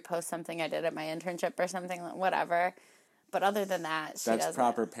 like, repost something I did at my internship or something, whatever. But other than that, she doesn't. That's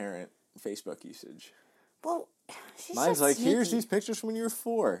proper parent Facebook usage. Well, she's Mine's just like, sneaky. Here's these pictures from when you were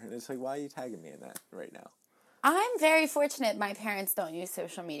 4. And it's like, why are you tagging me in that right now? I'm very fortunate my parents don't use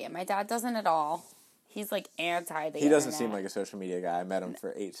social media. My dad doesn't at all. He's, like, anti the He doesn't seem like a social media guy. I met him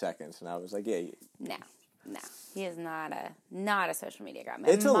for 8 seconds, and I was like, yeah. No. He is not a social media guy.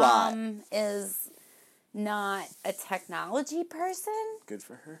 It's a lot. My mom is not a technology person. Good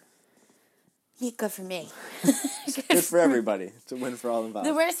for her. Yeah, good for me. Good for everybody. It's a win for all involved.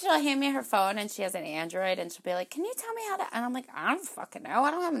 The worst, she'll hand me her phone, and she has an Android, and she'll be like, can you tell me how to... And I'm like, I don't fucking know. I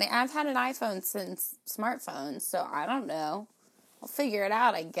don't have any... I've had an iPhone since smartphones, so I don't know. I'll figure it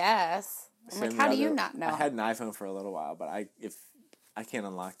out, I guess. I'm like, how do you not know? I had an iPhone for a little while, but I can't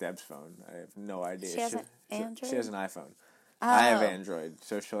unlock Deb's phone. I have no idea. She has an Android? She has an iPhone. Oh. I have Android,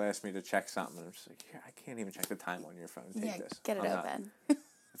 so she'll ask me to check something. I'm just like, here, I can't even check the time on your phone. Take this. Get it open.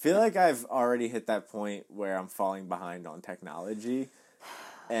 I feel like I've already hit that point where I'm falling behind on technology,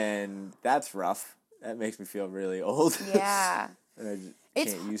 and that's rough. That makes me feel really old. Yeah. And I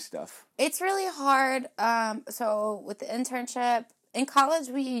can't use stuff. It's really hard. So with the internship, in college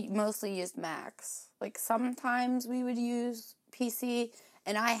we mostly used Macs. Like sometimes we would use PC,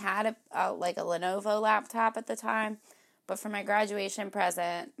 and I had a Lenovo laptop at the time, but for my graduation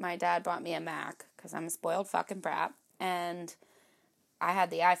present, my dad bought me a Mac, because I'm a spoiled fucking brat, and I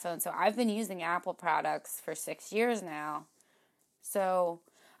had the iPhone, so I've been using Apple products for 6 years now. So,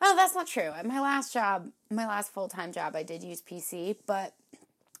 that's not true. At my last full-time job, I did use PC, but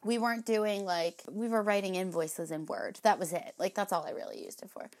we weren't doing, we were writing invoices in Word. That was it. That's all I really used it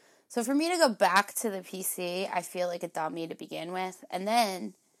for. So for me to go back to the PC, I feel like a dummy to begin with, and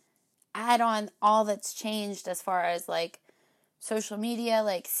then add on all that's changed as far as, social media,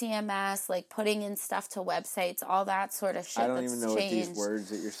 CMS, putting in stuff to websites, all that sort of shit. I don't even know changed. what these words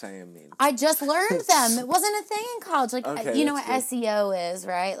that you're saying mean. I just learned them. It wasn't a thing in college. Okay, you know what good. SEO is,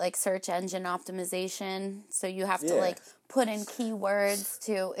 right? Search engine optimization. So you have to, put in keywords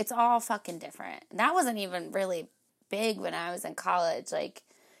to... It's all fucking different. That wasn't even really big when I was in college.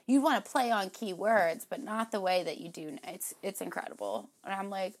 You want to play on keywords, but not the way that you do. It's incredible. And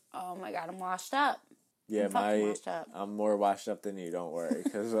I'm like, oh my God, I'm washed up. Yeah, I'm more washed up than you, don't worry.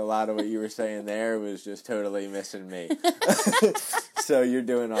 Because a lot of what you were saying there was just totally missing me. So you're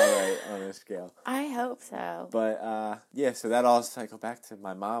doing all right on this scale. I hope so. But, yeah, so that all cycled back to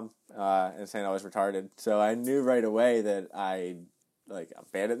my mom and saying I was retarded. So I knew right away that I'm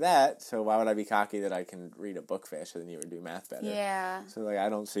bad at that, so why would I be cocky that I can read a book faster than you or do math better? Yeah. So, I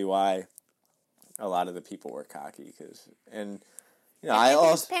don't see why a lot of the people were cocky, I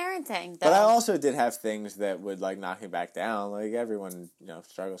also parenting, though. But I also did have things that would knock me back down. Everyone,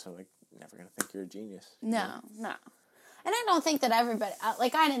 struggles. So I'm never gonna think you're a genius. No. And I don't think that everybody.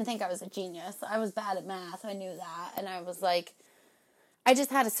 I didn't think I was a genius. I was bad at math. I knew that, and I was I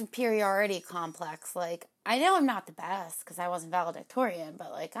just had a superiority complex. I know I'm not the best because I wasn't valedictorian,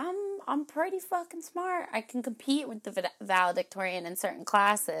 but I'm pretty fucking smart. I can compete with the valedictorian in certain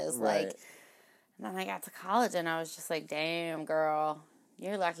classes. Right. And then I got to college and I was just damn, girl,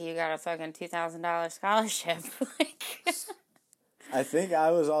 you're lucky you got a fucking $2,000 scholarship. I think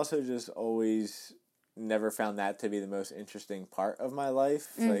I was also just always never found that to be the most interesting part of my life.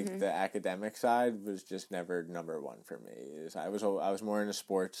 Mm-hmm. The academic side was just never number one for me. I was more into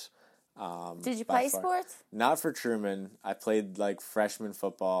sports. Did you play sports? Not for Truman. I played freshman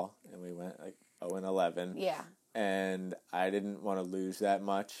football and we went 0-11. Yeah. And I didn't want to lose that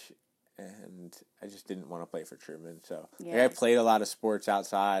much. And I just didn't want to play for Truman. So I played a lot of sports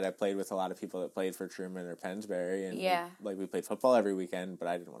outside. I played with a lot of people that played for Truman or Pennsbury. And we played football every weekend, but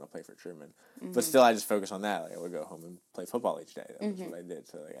I didn't want to play for Truman. Mm-hmm. But still, I just focused on that. I would go home and play football each day. That was what I did.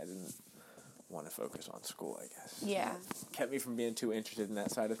 So I didn't want to focus on school, I guess. Yeah. So it kept me from being too interested in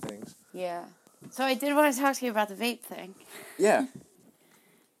that side of things. Yeah. So I did want to talk to you about the vape thing. Yeah.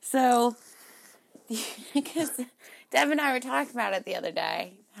 So, because Deb and I were talking about it the other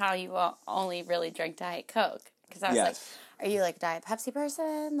day. How you only really drink Diet Coke. Because I was are you a Diet Pepsi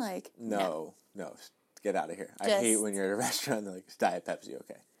person? No. Get out of here. I hate when you're at a restaurant and they're it's Diet Pepsi,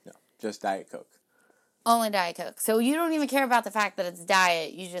 okay. No, just Diet Coke. Only Diet Coke. So you don't even care about the fact that it's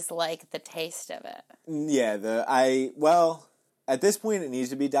diet, you just like the taste of it. Yeah, at this point it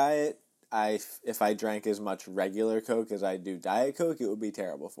needs to be diet. If I drank as much regular Coke as I do Diet Coke, it would be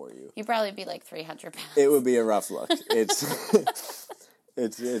terrible for you. You'd probably be 300 pounds. It would be a rough look.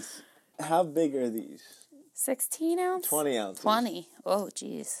 It's how big are these? 16 ounces? 20 ounces. 20. Oh,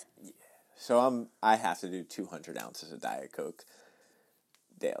 jeez. Yeah. So I have to do 200 ounces of Diet Coke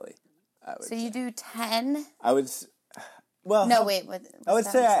daily. So you do 10? I would. Well, no, wait. I would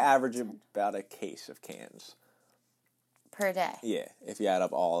say I average about a case of cans per day. Yeah, if you add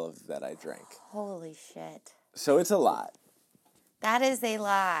up all of that I drink. Holy shit! So it's a lot. That is a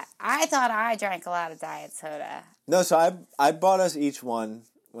lot. I thought I drank a lot of diet soda. No, so I bought us each one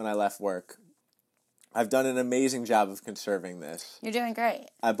when I left work. I've done an amazing job of conserving this. You're doing great.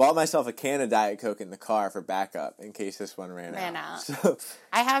 I bought myself a can of Diet Coke in the car for backup in case this one ran out. So,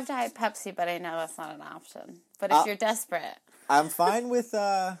 I have Diet Pepsi, but I know that's not an option. But if you're desperate. I'm fine with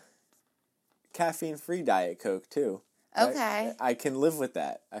caffeine-free Diet Coke, too. Okay. I can live with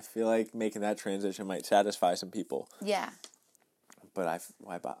that. I feel like making that transition might satisfy some people. Yeah. But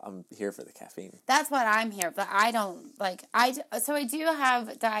I'm here for the caffeine. That's what I'm here, but I don't so I do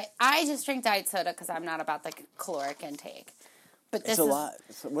have I just drink diet soda because I'm not about the caloric intake. But this is a lot.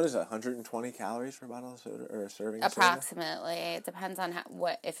 What is it? 120 calories for a bottle of soda or a serving? Approximately. Soda? It depends on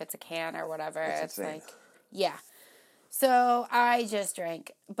if it's a can or whatever. It's insane. Yeah. So I just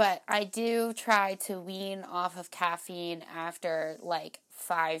drink, but I do try to wean off of caffeine after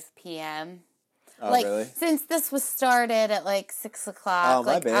 5 p.m. Oh, really? Since this was started at 6 o'clock,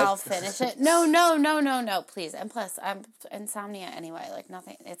 I'll finish it. No, please. And plus, I'm insomnia anyway.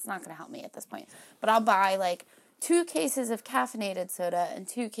 Nothing. It's not going to help me at this point. But I'll buy 2 cases of caffeinated soda and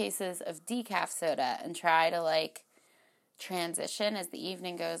 2 cases of decaf soda and try to transition as the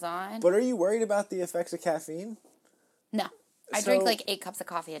evening goes on. But are you worried about the effects of caffeine? No, I drink 8 cups of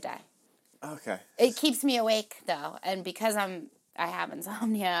coffee a day. Okay. It keeps me awake though, and because I have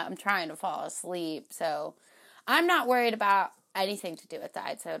insomnia, I'm trying to fall asleep, so I'm not worried about anything to do with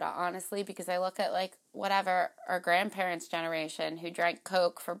diet soda, honestly, because I look at whatever our grandparents' generation who drank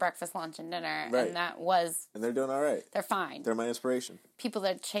Coke for breakfast, lunch, and dinner, right. And they're doing all right. They're fine. They're my inspiration. People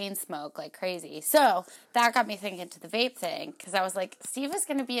that chain smoke like crazy. So that got me thinking to the vape thing, because I was like, Steve is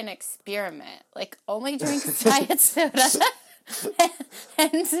going to be an experiment. Only drinks diet soda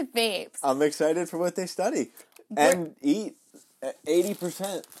and vapes. I'm excited for what they study and eat.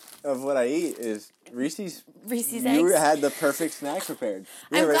 80% of what I eat is Reese's eggs. You had the perfect snack prepared.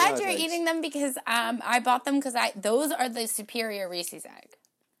 I'm glad you're eating them because I bought them because those are the superior Reese's egg.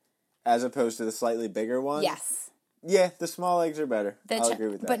 As opposed to the slightly bigger one? Yes. Yeah, the small eggs are better. I'll agree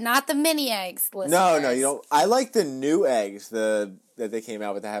with that. But not the mini eggs, listeners. No, you don't. I like the new eggs that they came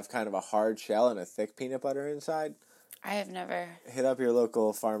out with that have kind of a hard shell and a thick peanut butter inside. I have never. Hit up your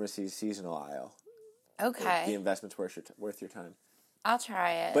local pharmacy's seasonal aisle. Okay. The investment's worth your time. I'll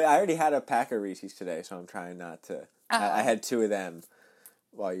try it. But I already had a pack of Reese's today, so I'm trying not to. I had 2 of them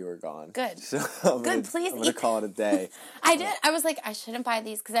while you were gone. Good. So I'm going to call it a day. I was like, I shouldn't buy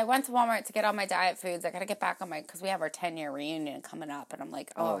these because I went to Walmart to get all my diet foods. I got to get back on because we have our 10-year reunion coming up. And I'm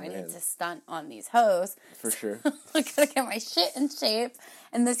like, I need to stunt on these hoes. For sure. I got to get my shit in shape.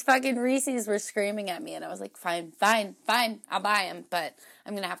 And this fucking Reese's were screaming at me. And I was like, fine, I'll buy them. But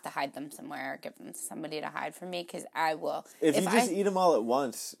I'm going to have to hide them somewhere or give them to somebody to hide from me because I will. If you just eat them all at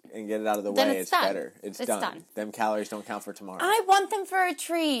once and get it out of the way, it's better. It's done. Them calories don't count for tomorrow. I want them for a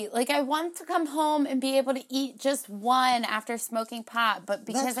treat. Like, I want to come home and be able to eat just one after smoking pot. But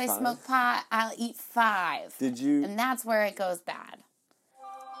because I smoke pot, I'll eat 5. And that's where it goes bad.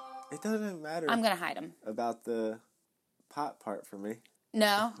 It doesn't matter. I'm going to hide them. About the pot part for me.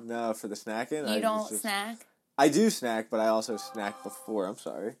 No? No, for the snacking. You don't snack? I do snack, but I also snack before. I'm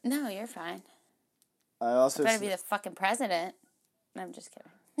sorry. No, you're fine. I also better be the fucking president. No, I'm just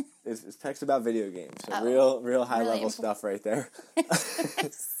kidding. It's text about video games. So real high level stuff right there.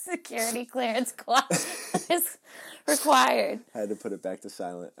 Security clearance is required. I had to put it back to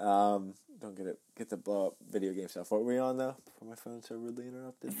silent. Don't get the blow up video game stuff. What were we on though? Before my phone so rudely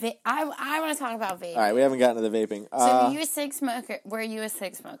interrupted. I want to talk about vaping. All right, we haven't gotten to the vaping. So were you a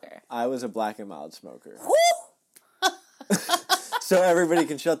cig smoker? I was a black and mild smoker. So everybody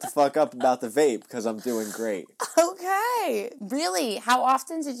can shut the fuck up about the vape because I'm doing great. Okay. Really? How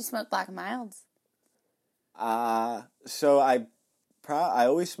often did you smoke black and milds? So I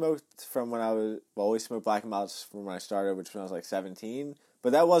always smoked always smoked black and milds from when I started, which when I was like 17.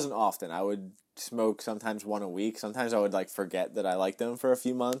 But that wasn't often. I would smoke sometimes one a week. Sometimes I would like forget that I liked them for a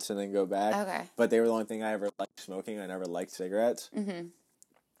few months and then go back. Okay. But they were the only thing I ever liked smoking. I never liked cigarettes. Mm-hmm.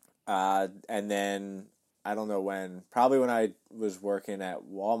 And then I don't know when. Probably when I was working at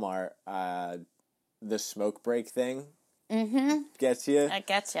Walmart. The smoke break thing. Mm-hmm. Gets you. It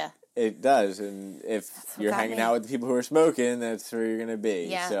gets you. It does, and if you're hanging out with the people who are smoking, that's where you're gonna be.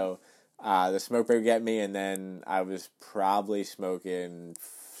 Yeah. So, the smoke break got me, and then I was probably smoking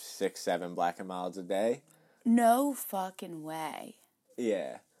 6-7 black and milds a day. No fucking way.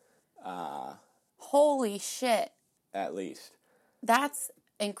 Yeah. Holy shit. At least. That's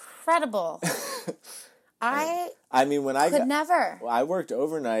incredible. I mean, when I could never. I worked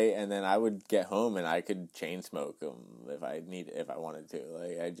overnight, and then I would get home, and I could chain smoke them if I wanted to.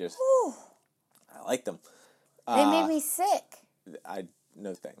 Like I liked them. They made me sick.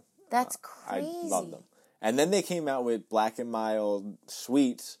 No thing. That's crazy. I love them. And then they came out with black and mild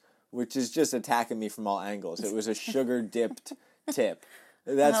sweets, which is just attacking me from all angles. It was a sugar dipped tip.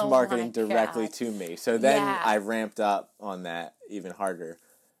 That's marketing directly to me. So then I ramped up on that even harder.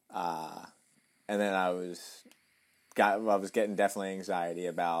 And then I was getting definitely anxiety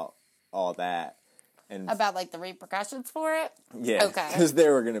about all that. And about like the repercussions for it? Yeah. Okay. Because they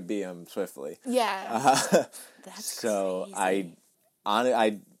were going to be them swiftly. Yeah. That's so crazy.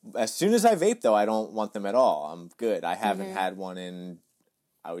 I as soon as I vape though, I don't want them at all. I'm good. I haven't had one in,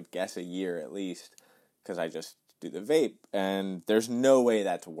 I would guess, a year at least, because I just do the vape, and there's no way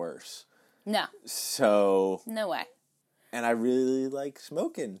that's worse. No. So. No way. And I really like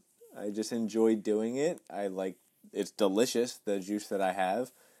smoking. I just enjoy doing it. It's delicious, the juice that I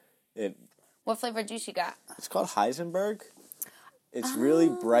have. What flavor juice you got? It's called Heisenberg. It's really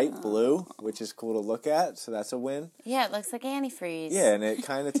bright blue, which is cool to look at, so that's a win. Yeah, it looks like antifreeze. Yeah, and it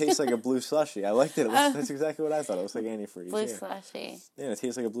kind of tastes like a blue slushie. I liked it. That's exactly what I thought. It looks like antifreeze. Blue slushie. Yeah, it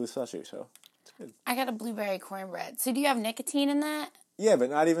tastes like a blue slushie, so it's good. I got a blueberry cornbread. So do you have nicotine in that? Yeah, but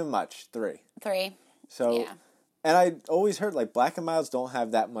not even much. 3. So, yeah. And I always heard, like, black and milds don't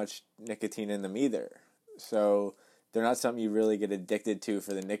have that much nicotine in them either. So they're not something you really get addicted to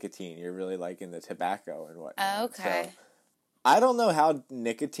for the nicotine. You're really liking the tobacco and whatnot. Okay. So, I don't know how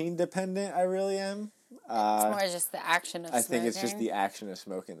nicotine dependent I really am. It's more just the action of smoking. I think it's just the action of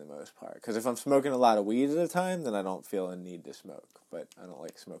smoking the most part. Because if I'm smoking a lot of weed at a time, then I don't feel a need to smoke. But I don't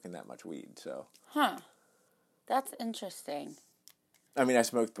like smoking that much weed, so. Huh. That's interesting. I mean, I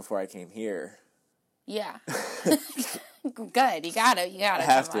smoked before I came here. Yeah. Good. You got it. I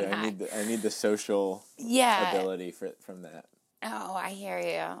have to. I need the social ability from that. Oh, I hear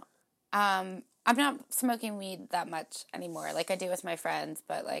you. I'm not smoking weed that much anymore. Like I do with my friends,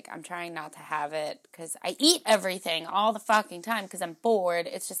 but like I'm trying not to have it because I eat everything all the fucking time because I'm bored.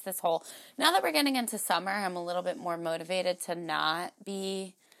 It's just this whole. Now that we're getting into summer, I'm a little bit more motivated to not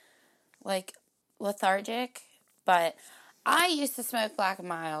be like lethargic. But I used to smoke Black and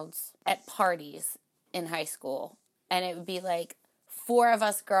Milds at parties in high school. And it would be like 4 of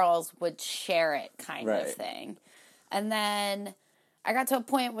us girls would share it kind of thing. And then I got to a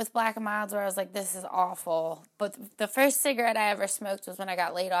point with Black and Milds where I was like, this is awful. But the first cigarette I ever smoked was when I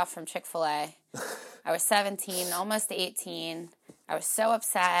got laid off from Chick-fil-A. I was 17, almost 18. I was so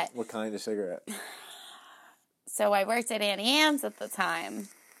upset. What kind of cigarette? So I worked at Auntie Anne's at the time.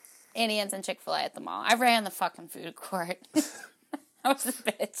 Auntie Anne's and Chick-fil-A at the mall. I ran the fucking food court. I was a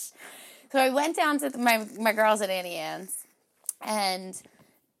bitch. So I went down to my girls at Auntie Anne's, and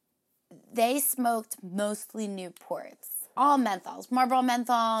they smoked mostly Newports. All menthols. Marlboro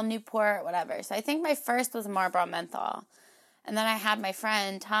menthol, Newport, whatever. So I think my first was a Marlboro menthol. And then I had my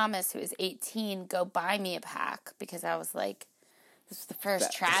friend Thomas, who was 18, go buy me a pack because I was like, this is the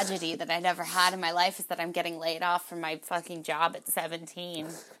first tragedy that I never had in my life is that I'm getting laid off from my fucking job at 17.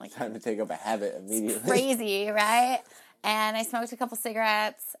 Like, time to take up a habit immediately. It's crazy, right? And I smoked a couple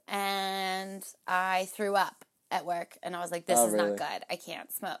cigarettes and I threw up at work. And I was like, this is not good. I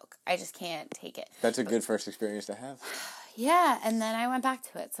can't smoke. I just can't take it. That's a good first experience to have. Yeah, and then I went back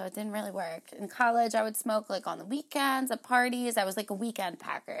to it, so it didn't really work. In college, I would smoke, like, on the weekends, at parties. I was, like, a weekend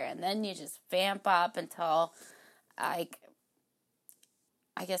packer, and then you just vamp up until, like,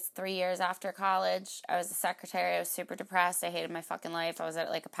 I guess 3 years after college. I was a secretary. I was super depressed. I hated my fucking life. I was at,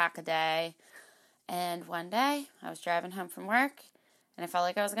 like, a pack a day. And one day, I was driving home from work, and I felt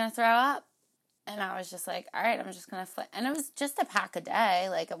like I was going to throw up. And I was just like, all right, I'm just going to flick. And it was just a pack a day.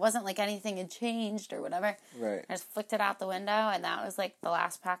 Like, it wasn't like anything had changed or whatever. Right. I just flicked it out the window, and that was, like, the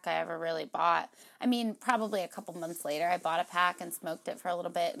last pack I ever really bought. I mean, probably a couple months later, I bought a pack and smoked it for a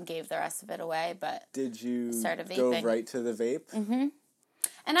little bit and gave the rest of it away, but did you started vaping. Go right to the vape? Mm-hmm.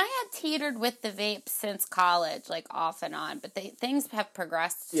 And I had teetered with the vape since college, like, off and on, but things have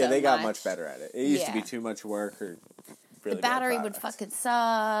progressed so much. Yeah, they got much better at it. It used to be too much work or really the battery would fucking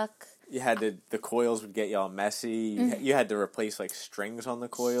suck. You had the coils would get y'all messy. You had to replace, like, strings on the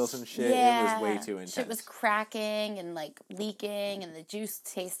coils and shit. Yeah. It was way too intense. Shit was cracking and, like, leaking, and the juice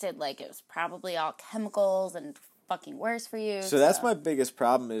tasted like it was probably all chemicals and fucking worse for you. So that's my biggest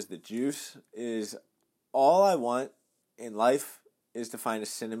problem is the juice is all I want in life is to find a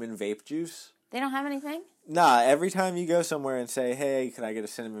cinnamon vape juice. They don't have anything? Nah, every time you go somewhere and say, hey, can I get a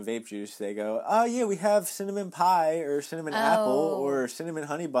cinnamon vape juice? They go, oh, yeah, we have cinnamon pie or cinnamon apple or cinnamon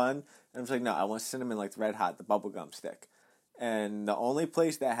honey bun. And I was like, no, I want cinnamon like Red Hot, the bubblegum stick. And the only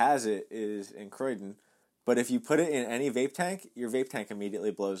place that has it is in Croydon. But if you put it in any vape tank, your vape tank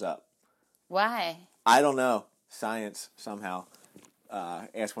immediately blows up. Why? I don't know. Science, somehow.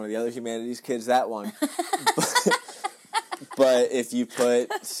 Ask one of the other humanities kids that one. But if you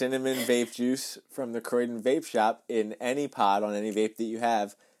put cinnamon vape juice from the Croydon Vape Shop in any pod on any vape that you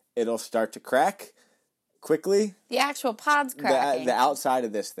have, it'll start to crack quickly. The actual pod's cracking. The outside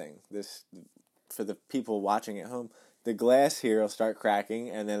of this thing, for the people watching at home, the glass here will start cracking,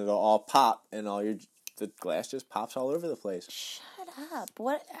 and then it'll all pop, and the glass just pops all over the place. Shut up!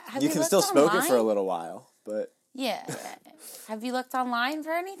 What? You can still smoke it for a little while, but yeah. Have you looked online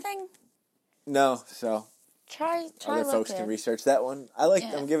for anything? No, so. Try other folks can research that one.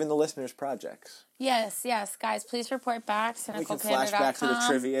 I'm giving the listeners projects. Yes, guys, please report back. We can flash back to the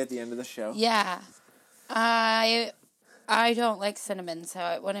trivia at the end of the show. Yeah, I don't like cinnamon, so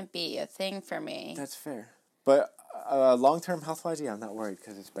it wouldn't be a thing for me. That's fair, but long-term health-wise, yeah, I'm not worried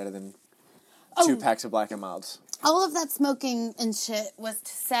because it's better than 2 packs of Black and Milds. All of that smoking and shit was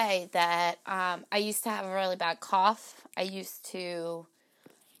to say that I used to have a really bad cough. I used to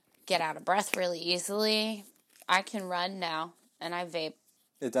get out of breath really easily. I can run now, and I vape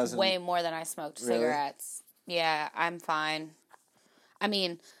way more than I smoked cigarettes. Yeah, I'm fine. I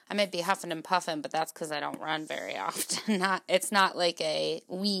mean, I might be huffing and puffing, but that's because I don't run very often. It's not like a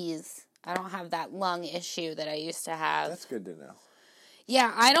wheeze. I don't have that lung issue that I used to have. That's good to know.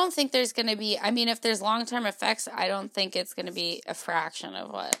 Yeah, I don't think there's going to be... I mean, if there's long-term effects, I don't think it's going to be a fraction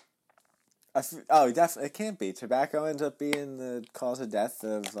of what... Definitely. It can't be. Tobacco ends up being the cause of death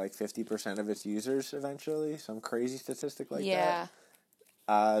of like 50% of its users eventually. Some crazy statistic like that. Yeah.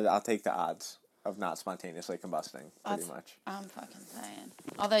 I'll take the odds of not spontaneously combusting, pretty much. I'm fucking saying.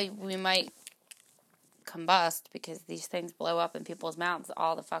 Although we might combust because these things blow up in people's mouths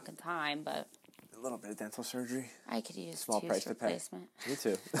all the fucking time, but... A little bit of dental surgery. I could use small price replacement. To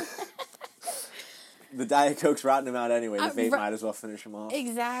pay. Me too. The Diet Coke's rotting them out anyway. The vape might as well finish them off.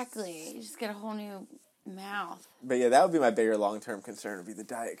 Exactly. You just get a whole new mouth. But yeah, that would be my bigger long-term concern, would be the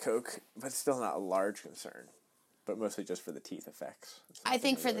Diet Coke. But it's still not a large concern. But mostly just for the teeth effects. I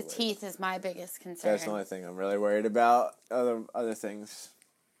think for the teeth is my biggest concern. That's the only thing I'm really worried about. Other things,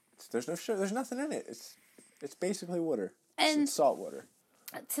 there's no sugar. There's nothing in it. It's basically water. It's salt water.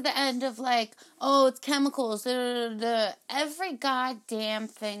 To the end of like, oh, it's chemicals. Da, da, da, da. Every goddamn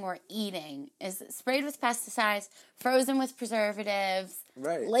thing we're eating is sprayed with pesticides, frozen with preservatives,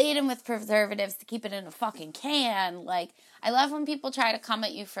 laden with preservatives to keep it in a fucking can. Like, I love when people try to come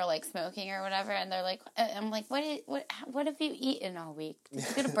at you for like smoking or whatever, and they're like, I'm like, what have you eaten all week? Did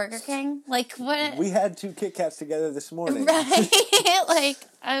you go to Burger King? Like, what? We had 2 Kit Kats together this morning. Right? Like,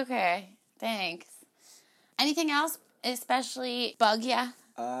 okay, thanks. Anything else, especially bug ya?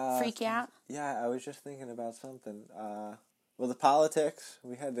 Freak you out? Yeah, I was just thinking about something. Well, the politics,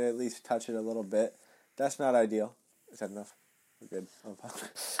 we had to at least touch it a little bit. That's not ideal. Is that enough? We're good.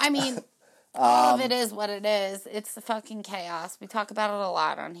 I mean, all of it is what it is. It's the fucking chaos. We talk about it a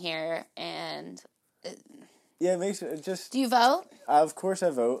lot on here, and... Yeah, it makes it just... Do you vote? Of course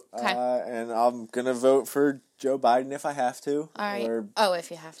I vote. Okay. And I'm going to vote for Joe Biden if I have to. All right. If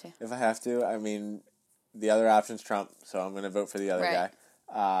you have to. If I have to. I mean, the other option's Trump, so I'm going to vote for the other guy.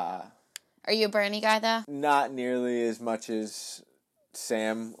 Are you a Bernie guy, though? Not nearly as much as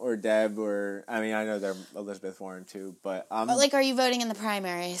Sam or Deb or... I mean, I know they're Elizabeth Warren, too, but... But, are you voting in the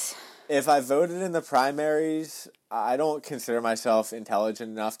primaries? If I voted in the primaries, I don't consider myself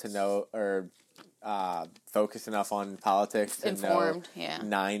intelligent enough to know or focused enough on politics to know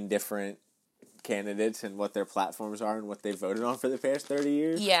 9 different candidates and what their platforms are and what they voted on for the past 30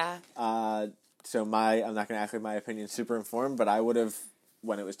 years. Yeah. So I'm not going to act like my opinion's super informed, but I would have...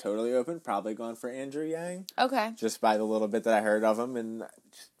 when it was totally open, probably gone for Andrew Yang. Okay. Just by the little bit that I heard of him, and I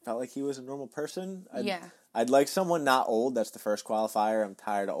just felt like he was a normal person. I'd like someone not old. That's the first qualifier. I'm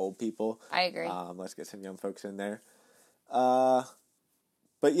tired of old people. I agree. Let's get some young folks in there. But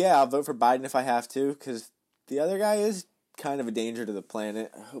yeah, I'll vote for Biden if I have to, because the other guy is kind of a danger to the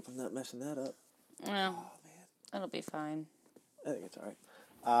planet. I hope I'm not messing that up. Well, oh, man. It'll be fine. I think it's all right.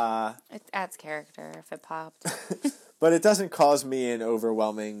 It adds character if it popped. But it doesn't cause me an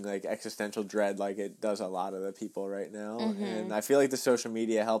overwhelming, existential dread like it does a lot of the people right now. Mm-hmm. And I feel like the social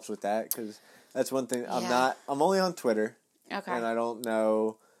media helps with that, because that's one thing. I'm only on Twitter. Okay. And I don't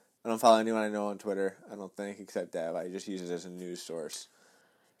follow anyone I know on Twitter, I don't think, except Deb. I just use it as a news source.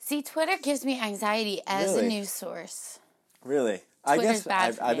 See, Twitter gives me anxiety as a news source. Really? Twitter's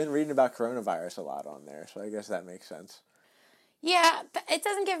I've been reading about coronavirus a lot on there, so I guess that makes sense. Yeah, but it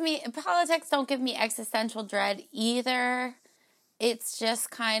doesn't politics don't give me existential dread either. It's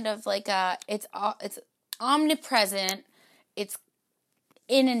just kind of like it's omnipresent, it's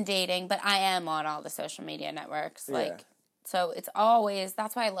inundating, but I am on all the social media networks. So it's always,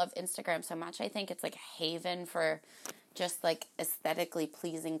 that's why I love Instagram so much. I think it's like a haven for just aesthetically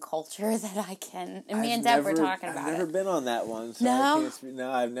pleasing culture that I can, and me and Deb were talking about it. I've never been on that one, so no?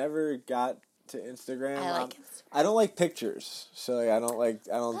 I've never got to Instagram. I like Instagram. I don't like pictures, so I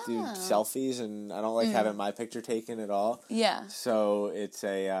don't do selfies, and I don't like having my picture taken at all. Yeah. So it's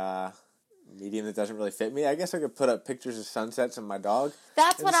a medium that doesn't really fit me. I guess I could put up pictures of sunsets and my dog.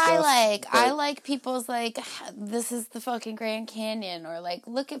 That's what I like. I like people's this is the fucking Grand Canyon, or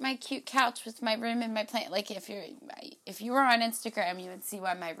look at my cute couch with my room and my plant. If you were on Instagram, you would see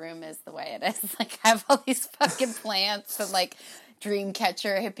why my room is the way it is. I have all these fucking plants and dream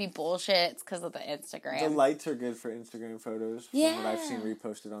catcher hippie bullshit. It's because of the Instagram. The lights are good for Instagram photos. Yeah. From what I've seen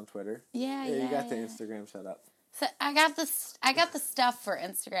reposted on Twitter. Yeah. You got the Instagram set up. So I got the stuff for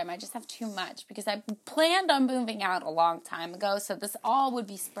Instagram. I just have too much because I planned on moving out a long time ago. So this all would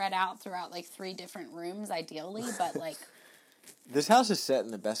be spread out throughout 3 different rooms, ideally. But this house is set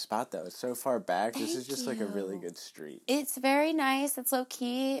in the best spot though. It's so far back. This is just a really good street. It's very nice. It's low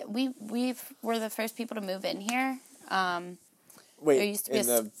key. We were the first people to move in here. Wait, there used to be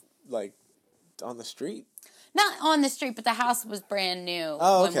on the street? Not on the street, but the house was brand new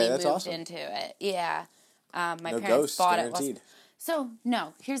when we moved into it. Yeah. My parents ghosts, bought guaranteed. it. So,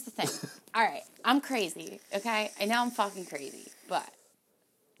 no, here's the thing. All right, I'm crazy, okay? I know I'm fucking crazy, but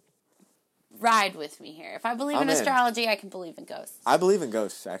ride with me here. If I believe in astrology, I can believe in ghosts. I believe in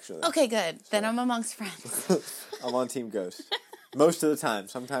ghosts, actually. Okay, good. So. Then I'm amongst friends. I'm on Team Ghost. Most of the time.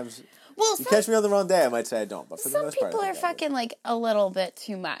 Sometimes... Well, you catch me on the wrong day, I might say I don't, but for the most part, some people are fucking, a little bit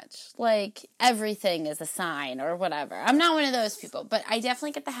too much. Everything is a sign or whatever. I'm not one of those people, but I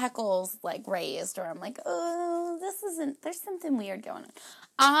definitely get the heckles, raised, or I'm oh, there's something weird going on.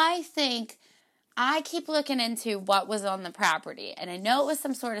 I think, I keep looking into what was on the property, and I know it was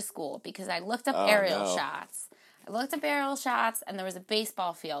some sort of school, because I looked up aerial shots. And there was a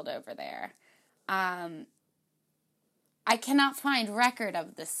baseball field over there. I cannot find record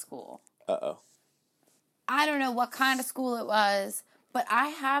of this school. Uh-oh. I don't know what kind of school it was, But I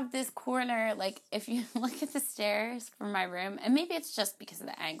have this corner, like, if you look at the stairs from my room, and maybe it's just because of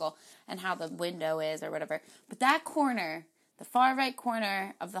the angle and how the window is or whatever, but that corner, the far right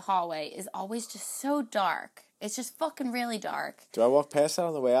corner of the hallway, is always just so dark. It's just fucking really dark. Do I walk past that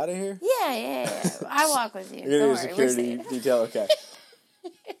on the way out of here? Yeah. I walk with you. You're going to do a security detail? Okay.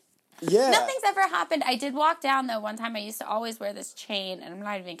 Yeah. Nothing's ever happened. I did walk down, though, one time. I used to always wear this chain, and I'm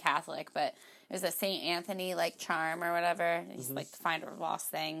not even Catholic, but it was a St. Anthony, like, charm or whatever. It's like the find or lost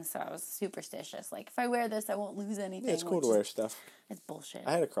thing, so I was superstitious. Like, if I wear this, I won't lose anything. Yeah, it's cool to wear stuff. It's bullshit.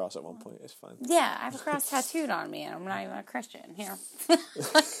 I had a cross at one point. It's fun. Yeah, I have a cross tattooed on me, and I'm not even a Christian. Here.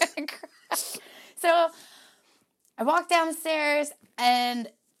 So I walked downstairs, and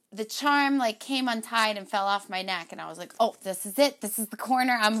the charm, like, came untied and fell off my neck, and I was like, oh, this is it. This is the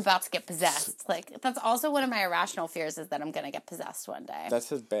corner. I'm about to get possessed. Like, that's also one of my irrational fears, is that I'm going to get possessed one day.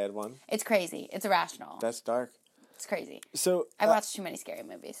 That's a bad one. It's crazy. It's irrational. That's dark. It's crazy. So I watched too many scary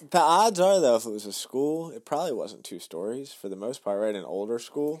movies. The odds are, though, if it was a school, it probably wasn't 2 stories for the most part, right? An older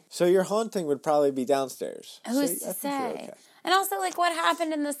school. So your haunting would probably be downstairs. Who's to say? Okay. And also, like, what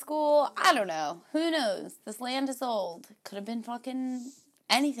happened in the school, I don't know. Who knows? This land is old. Could have been fucking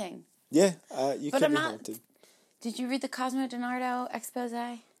anything. Yeah, you could be haunted. Did you read the Cosmo DiNardo expose?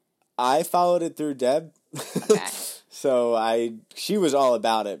 I followed it through Deb. Okay. So she was all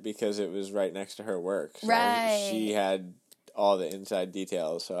about it because it was right next to her work. So right. She had all the inside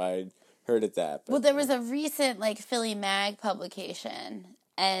details, so I heard it that. Well, there was a recent, like, Philly Mag publication,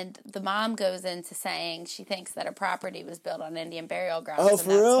 and the mom goes into saying she thinks that her property was built on Indian burial grounds,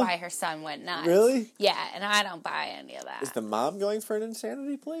 and that's why her son went nuts. Really? Yeah, and I don't buy any of that. Is the mom going for an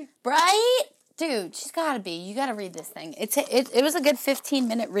insanity plea? Right? Dude, she's got to be. You got to read this thing. It was a good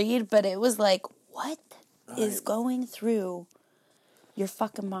 15-minute read, but it was like, what is going through your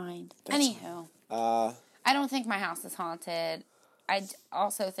fucking mind? Anywho. I don't think my house is haunted. I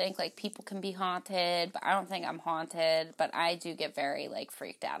also think, like, people can be haunted, but I don't think I'm haunted. But I do get very, like,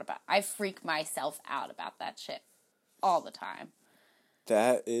 freaked out about... I freak myself out about that shit all the time.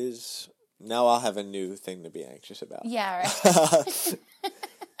 That is... Now I'll have a new thing to be anxious about. Yeah, right.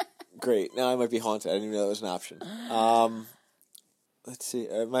 Great. Now I might be haunted. I didn't even know that was an option. Let's see.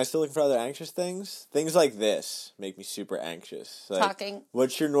 Am I still looking for other anxious things? Things like this make me super anxious. Like, talking.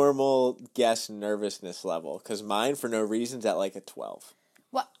 What's your normal guess nervousness level? Because mine, for no reason, is at like a 12.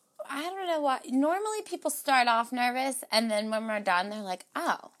 Well, I don't know why. Normally people start off nervous, and then when we're done, they're like,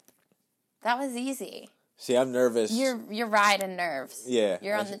 oh, that was easy. See, I'm nervous. You're riding nerves. Yeah.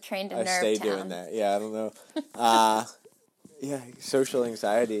 You're on the train to nerve town. I stay doing that. Yeah, I don't know. Yeah, social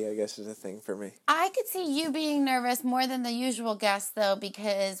anxiety, I guess, is a thing for me. I could see you being nervous more than the usual guests, though,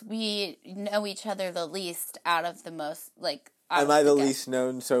 because we know each other the least out of the most, like... Am I the least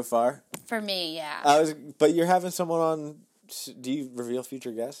known so far? For me, yeah. But you're having someone on... Do you reveal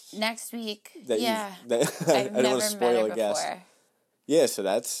future guests? Next week, I don't want to spoil a guest. Yeah, so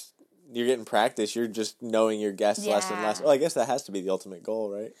that's... You're getting practice. You're just knowing your guests less and less. Well, I guess that has to be the ultimate goal,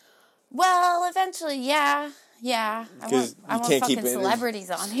 right? Well, eventually, yeah. Yeah, I want fucking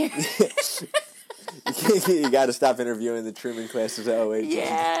celebrities on here. You got to stop interviewing the Truman classes at OH.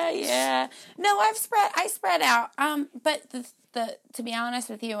 Yeah. No, I spread out. But to be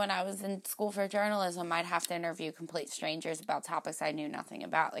honest with you, when I was in school for journalism, I'd have to interview complete strangers about topics I knew nothing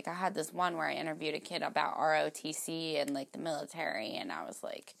about. Like, I had this one where I interviewed a kid about ROTC and, like, the military, and I was,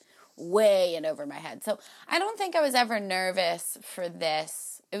 like, way in over my head. So I don't think I was ever nervous for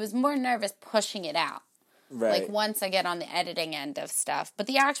this. It was more nervous pushing it out. Right. Like, once I get on the editing end of stuff. But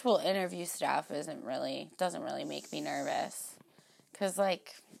the actual interview stuff doesn't really make me nervous. Because,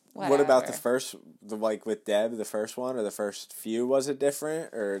 like, whatever. What about the first, with Deb, the first one, or the first few? Was it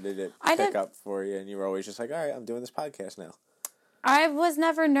different? Or did it pick up for you and you were always just like, all right, I'm doing this podcast now? I was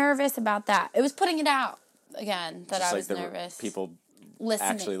never nervous about that. It was putting it out, again, that just I was nervous. People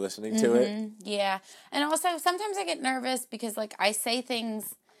actually listening to it? Yeah. And also, sometimes I get nervous because, like, I say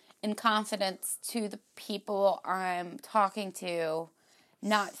things in confidence to the people I'm talking to,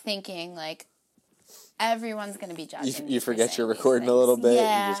 not thinking, like, everyone's going to be judging me. You forget you're recording a little bit, you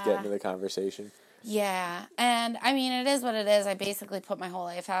just get into the conversation. Yeah, and, I mean, it is what it is. I basically put my whole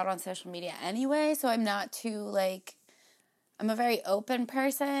life out on social media anyway, so I'm not too, like, I'm a very open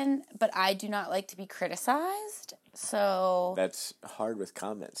person, but I do not like to be criticized, so... That's hard with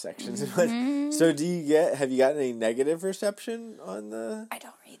comment sections. So have you gotten any negative reception on the... I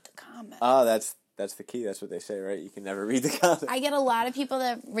don't read the comments. Oh, that's the key. That's what they say, right? You can never read the comments. I get a lot of people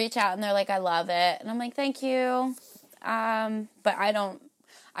that reach out and they're like, I love it. And I'm like, thank you. But I don't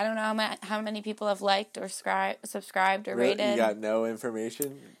know how many people have liked or subscribed or rated. You got no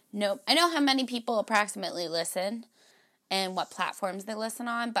information? Nope. I know how many people approximately listen. and what platforms they listen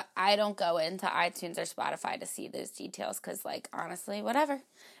on, but I don't go into iTunes or Spotify to see those details because, like, honestly, whatever.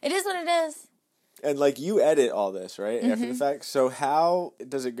 It is what it is. And, like, you edit all this, right, after the fact? So how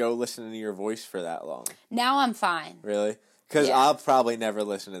does it go listening to your voice for that long? Now I'm fine. Really? Because I'll probably never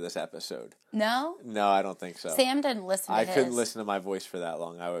listen to this episode. No? No, I don't think so. Sam didn't listen to his. I couldn't listen to my voice for that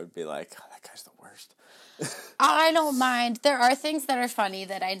long. I would be like, oh, that guy's the worst. I don't mind. There are things that are funny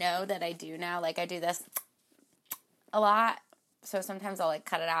that I know that I do now. Like, I do this a lot. So sometimes I'll, like,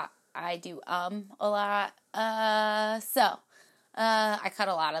 cut it out. I do a lot. I cut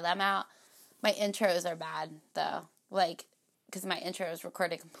a lot of them out. My intros are bad, though. Like, because my intro is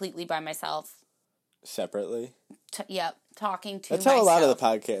recorded completely by myself. Separately? Yep. Talking to That's myself. how a lot of the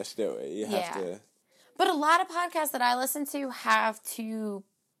podcasts do it. You have to... But a lot of podcasts that I listen to have two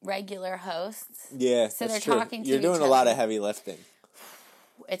regular hosts. Yeah, so that's they're true. talking to You're doing each a lot of heavy lifting.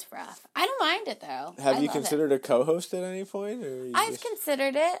 It's rough. I don't mind it, though. Have you considered a co-host at any point? I've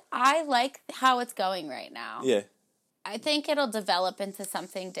considered it. I like how it's going right now. Yeah. I think it'll develop into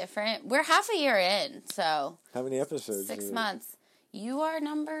something different. We're half a year in, so... How many episodes? 6 months. You are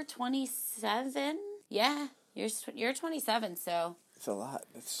number 27? Yeah, you're 27, so... It's a lot.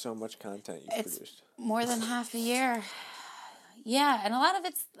 That's so much content you've produced. More than half a year. Yeah, and a lot of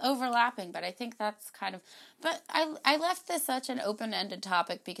it's overlapping, but I think that's kind of... But I left this such an open-ended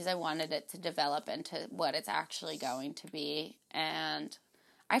topic because I wanted it to develop into what it's actually going to be, and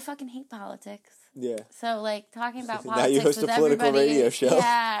I fucking hate politics. Yeah. So, like, talking about politics now you host with a political radio show.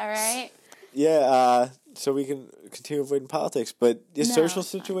 Yeah, right? Yeah, so we can continue avoiding politics. But social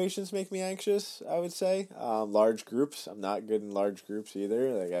situations make me anxious, I would say. Large groups. I'm not good in large groups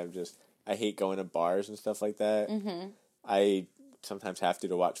either. Like, I hate going to bars and stuff like that. Mm-hmm. I sometimes have to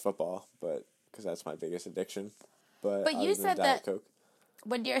watch football, but because that's my biggest addiction. But you said that Coke.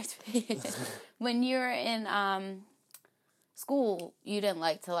 when you're in school, you didn't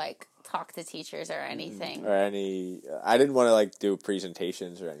like to, like, talk to teachers or anything. I didn't want to, like, do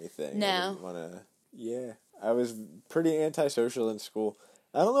presentations or anything. No. I didn't want to, I was pretty antisocial in school.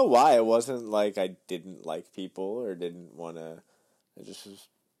 I don't know why. It wasn't like I didn't like people or didn't want to, I just was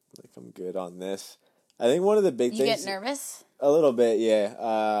like, I'm good on this. I think one of the big things... You get nervous? A little bit,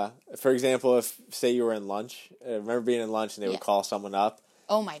 yeah. For example, say you were in lunch. I remember being in lunch and they would call someone up.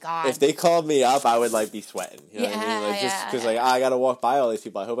 Oh my God. If they called me up, I would, like, be sweating. You know what I mean? Like, just because, like, I got to walk by all these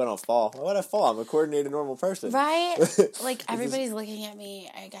people. I hope I don't fall. Why would I fall? I'm a coordinated, normal person. Right? Like, everybody's looking at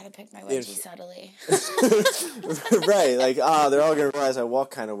me. I got to pick my wedgie subtly. Right. Like, they're all going to realize I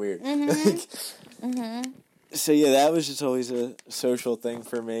walk kind of weird. Mm-hmm. So, yeah, that was just always a social thing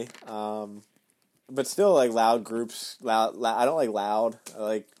for me. But still, like, loud groups. I don't like loud.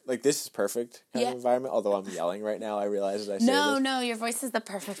 Like this is perfect kind of environment. Although I'm yelling right now, I realize as I say this. No, your voice is the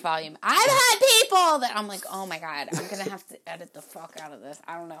perfect volume. I've had people that I'm like, oh my God, I'm going to have to edit the fuck out of this.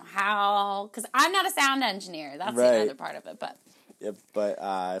 I don't know how, because I'm not a sound engineer. That's the other part of it, but... Yeah, but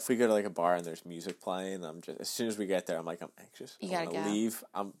if we go to, like, a bar and there's music playing, as soon as we get there, I'm like, I'm anxious. You gotta go. Leave.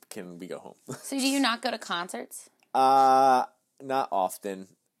 Can we go home? So do you not go to concerts? Not often.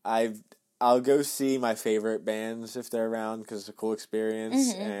 I'll go see my favorite bands if they're around because it's a cool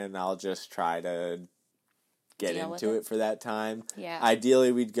experience, and I'll just try to get into it for that time. Yeah.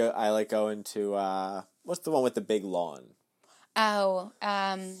 Ideally, I like going to, what's the one with the big lawn? Oh,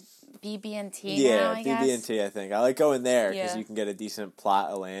 BB&T. Yeah, BB&T. I think I like going there because you can get a decent plot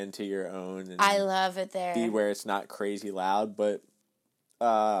of land to your own. And I love it there. Be where it's not crazy loud, but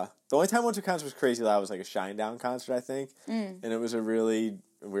the only time I went to a concert was crazy loud was like a Shinedown concert, I think, and it was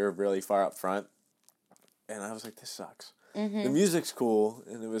we were really far up front, and I was like, this sucks. Mm-hmm. The music's cool,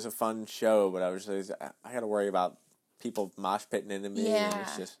 and it was a fun show, but I was like, I got to worry about people mosh pitting into me. Yeah. And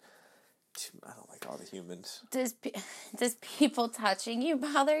it's just, I don't like all the humans. Does people touching you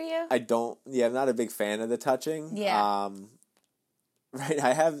bother you? I don't. Yeah, I'm not a big fan of the touching. Yeah.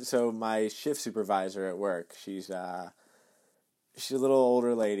 Right. So my shift supervisor at work, she's a little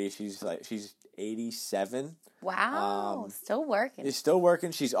older lady. She's 87. Wow. Still working. She's still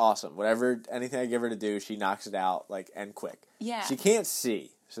working. She's awesome. Anything I give her to do, she knocks it out, like, and quick. Yeah. She can't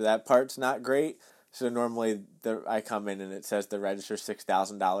see, so that part's not great. So normally I come in and it says the register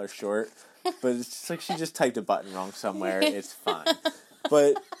 $6,000 short, but it's just like she just typed a button wrong somewhere. It's fine.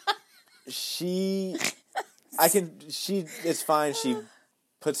 But it's fine. She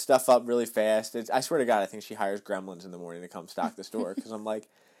puts stuff up really fast. I swear to God, I think she hires gremlins in the morning to come stock the store because I'm like,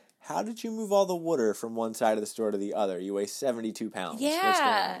 how did you move all the water from one side of the store to the other? You weigh 72 pounds. Yeah. What's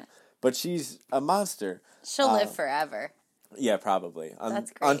going on? But she's a monster. She'll live forever. Yeah, probably.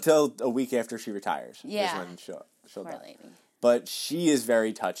 That's great. Until a week after she retires. Yeah. Is when she'll Poor die. lady. But she is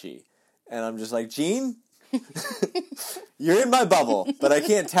very touchy. And I'm just like, Jean, You're in my bubble, but I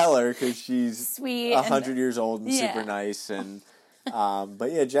can't tell her because she's sweet, 100 years old and super nice. And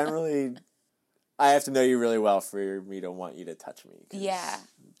but yeah, generally, I have to know you really well for me to want you to touch me. Yeah.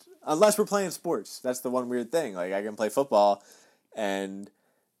 Unless we're playing sports. That's the one weird thing. Like, I can play football and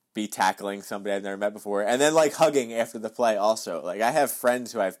be tackling somebody I've never met before. And then, like, hugging after the play also. Like, I have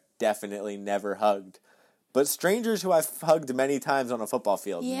friends who I've definitely never hugged. But strangers who I've hugged many times on a football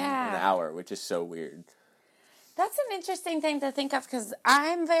field in an hour, which is so weird. That's an interesting thing to think of because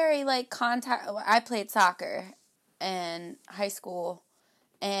I'm very, like, I played soccer in high school,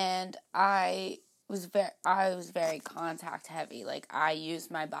 and I was very contact heavy. Like, I used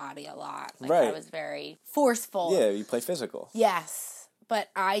my body a lot. Like, I was very forceful. Yeah, you play physical. Yes. But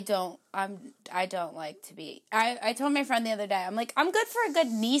I don't like to be. I told my friend the other day, I'm like, I'm good for a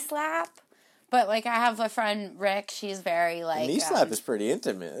good knee slap. But, like, I have a friend, Rick, she's very, like... A knee slap is pretty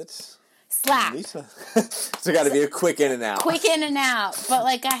intimate. It's... Slap. So it's got to be a quick in and out. Quick in and out. But,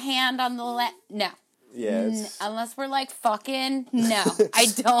 like, a hand on the left... No. Yeah. Unless we're, like, fucking... No. I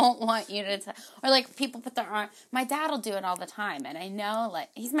don't want you to... Or, like, people put their arm... My dad will do it all the time. And I know, like...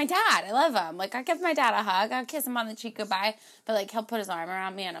 He's my dad. I love him. Like, I give my dad a hug. I'll kiss him on the cheek goodbye. But, like, he'll put his arm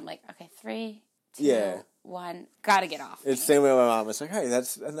around me. And I'm like, okay, 3, 2, 1. Gotta get off. It's the same way with my mom. It's like, hey,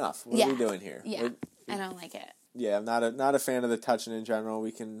 that's enough. What are we doing here? Yeah. I don't like it. Yeah, I'm not a fan of the touching in general.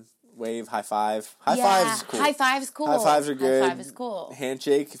 We can... Wave, high five. High five is cool. High five is cool. High fives are good. High five is cool.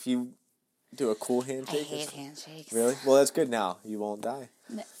 Handshake, if you do a cool handshake. I hate handshakes. Really? Well, that's good now. You won't die.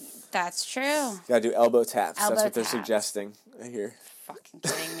 That's true. You gotta do elbow taps. That's what they're suggesting here. Fucking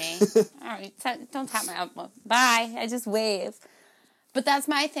kidding me. All right, don't tap my elbow. Bye. I just wave. But that's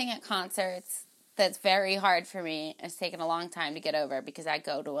my thing at concerts. That's very hard for me. It's taken a long time to get over because I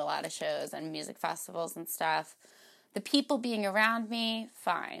go to a lot of shows and music festivals and stuff. The people being around me,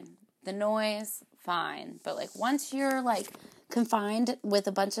 fine. The noise, fine. But, like, once you're, like, confined with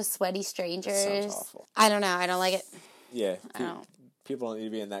a bunch of sweaty strangers... Sounds awful. I don't know. I don't like it. Yeah. People don't need to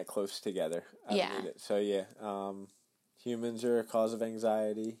be in that close together. I don't need it. So, yeah. Humans are a cause of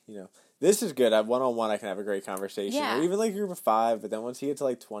anxiety. You know, this is good. One-on-one, I can have a great conversation. Yeah. Or even, like, a group of 5. But then once you get to,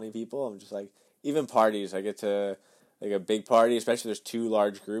 like, 20 people, I'm just, like... Even parties, I get to... Like, a big party, especially there's 2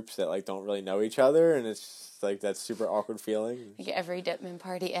 large groups that, like, don't really know each other. And it's... like that super awkward feeling. Like every Dipman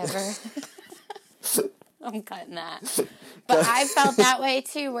party ever. I'm cutting that. But I felt that way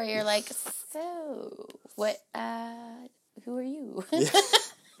too, where you're like, so what? Who are you?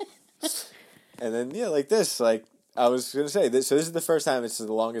 And then like this, like I was gonna say this. So this is the first time. It's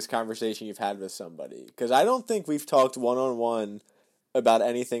the longest conversation you've had with somebody because I don't think we've talked one-on-one about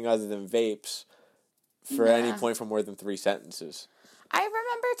anything other than vapes for any point for more than 3 sentences. I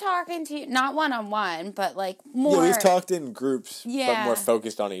remember talking to you, not one-on-one, but, like, more... Yeah, we've talked in groups, but more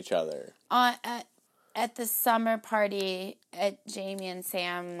focused on each other. At the summer party at Jamie and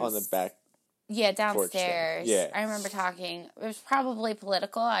Sam's... On the back... Yeah, downstairs. Yeah. I remember talking. It was probably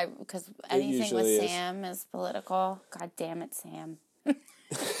political, because anything with Sam is political. God damn it, Sam.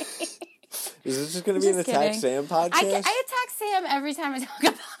 Is this just going to be an Attack Sam podcast? I attack Sam every time I talk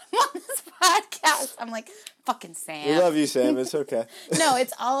about him on this podcast. I'm like, fucking Sam. We love you, Sam. It's okay. No,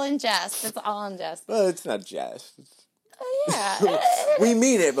 it's all in jest. It's all in jest. Well, it's not jest. Yeah. We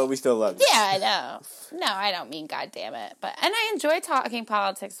mean it, but we still love you. Yeah, I know. No, I don't mean God damn it. And I enjoy talking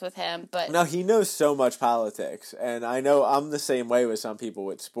politics with him, but... No, he knows so much politics. And I know I'm the same way with some people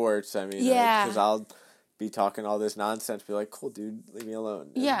with sports. I mean, because I'll... be talking all this nonsense, be like, cool, dude, leave me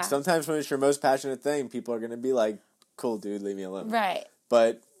alone. And sometimes when it's your most passionate thing, people are going to be like, cool, dude, leave me alone. Right.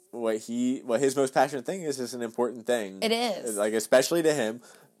 But what his most passionate thing is an important thing. It is. Like, especially to him,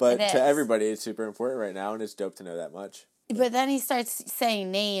 but to everybody, it's super important right now, and it's dope to know that much. But then he starts saying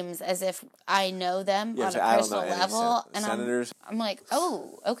names as if I know them on a personal level. And senators. I'm like,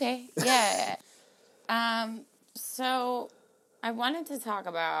 oh, okay. Yeah. So I wanted to talk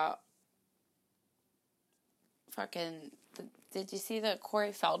about did you see the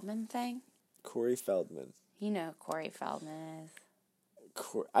Corey Feldman thing? Corey Feldman. You know who Corey Feldman is.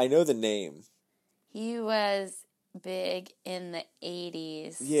 I know the name. He was big in the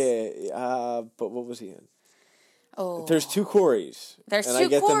 80s. Yeah, but what was he in? Oh. There's 2 Corys. There's 2 Corys. And I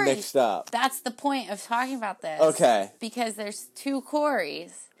get them mixed up. That's the point of talking about this. Okay. Because there's 2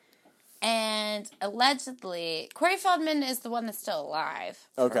 Corys. And allegedly, Corey Feldman is the one that's still alive,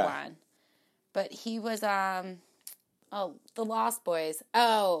 for one. But he was, The Lost Boys.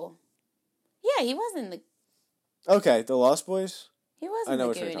 Oh. Yeah, he was in the... Okay, The Lost Boys? He was in the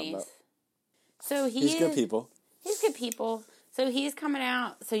Goonies. I know what you're talking about. So he's good people. He's good people. So he's coming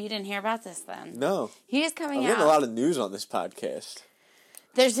out... So you didn't hear about this then? No. He's coming out... I'm getting a lot of news on this podcast.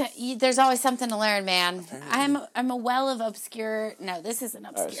 There's always something to learn, man. I'm a well of obscure. No, this isn't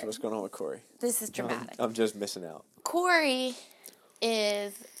obscure. All right, so what's going on with Corey? This is dramatic. I'm just missing out. Corey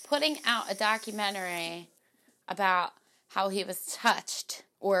is putting out a documentary about how he was touched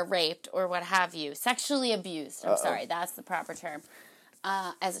or raped or what have you, sexually abused. I'm sorry, that's the proper term.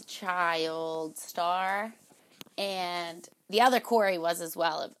 As a child star, and the other Corey was as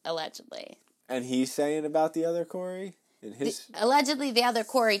well, allegedly. And he's saying about the other Corey? Allegedly, the other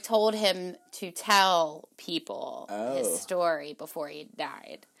Corey told him to tell people his story before he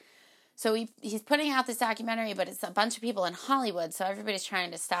died. So he's putting out this documentary, but it's a bunch of people in Hollywood, so everybody's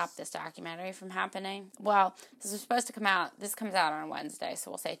trying to stop this documentary from happening. Well, this was supposed to come out. This comes out on Wednesday,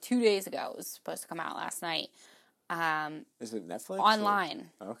 so we'll say 2 days ago. It was supposed to come out last night. Is it Netflix? Online.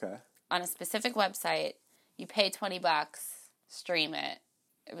 Or? Okay. On a specific website. You pay $20, stream it.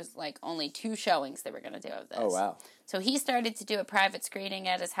 It was like only 2 showings they were going to do of this. Oh, wow. So he started to do a private screening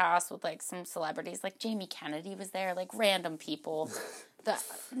at his house with like some celebrities. Like Jamie Kennedy was there, like random people.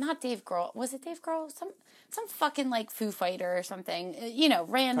 Not Dave Grohl. Was it Dave Grohl? Some fucking like Foo Fighter or something. You know,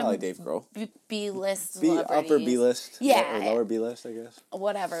 random. Probably Dave Grohl. B-list celebrities. Upper B-list. Yeah. Or lower B-list, I guess.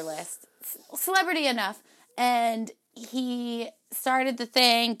 Whatever list. Celebrity enough. And he started the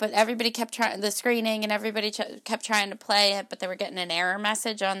thing, but everybody kept trying the screening, and everybody kept trying to play it, but they were getting an error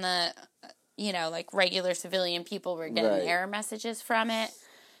message on the, like regular civilian people were getting error messages from it.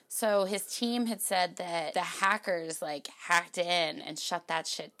 So his team had said that the hackers like hacked in and shut that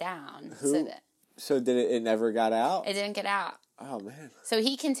shit down. So did it never got out? It didn't get out. Oh, man. So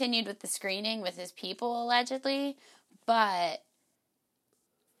he continued with the screening with his people, allegedly, but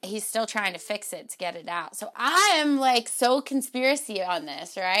he's still trying to fix it to get it out. So I am like so conspiracy on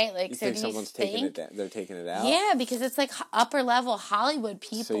this, right? Like, so someone's taking it down? They're taking it out? Yeah, because it's like upper level Hollywood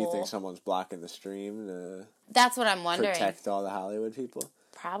people. So you think someone's blocking the stream to That's what I'm wondering. Protect all the Hollywood people?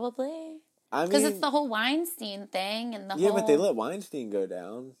 Probably. I mean, because it's the whole Weinstein thing and the whole... Yeah, but they let Weinstein go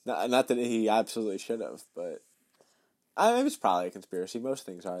down. Not that he absolutely should have, but I mean, it's probably a conspiracy. Most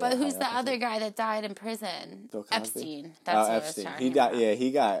things are. But who's the other guy that died in prison? Epstein. That's what Epstein. I was talking about. Yeah,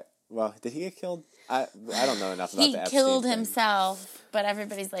 he got. Well, did he get killed? I don't know enough about the Epstein He killed thing. himself, but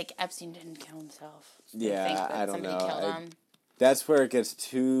everybody's like, Epstein didn't kill himself. Yeah, I don't know. Killed him. That's where it gets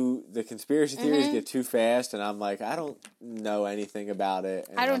the conspiracy theories get too fast, and I'm like, I don't know anything about it,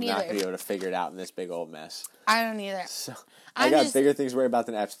 and I'm not going to be able to figure it out in this big old mess. I don't either. So, I got bigger things to worry about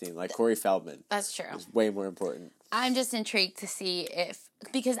than Epstein, like Corey Feldman. That's true. It's way more important. I'm just intrigued to see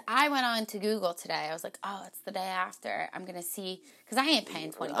because I went on to Google today. I was like, oh, it's the day after. I'm going to see, because I ain't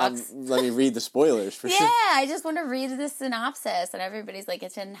paying $20. Let me read the spoilers for sure. Yeah, I just want to read the synopsis, and everybody's like,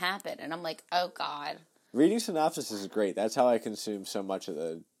 it didn't happen. And I'm like, oh, God. Reading synopsis is great. That's how I consume so much of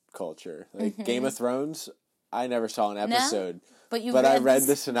the culture. Like Game of Thrones, I never saw an episode. No, but I read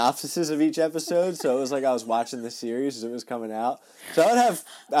the synopsises of each episode, so it was like I was watching the series as it was coming out. So I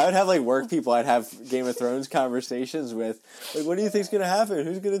would have like work people I'd have Game of Thrones conversations with. Like, what do you think's gonna happen?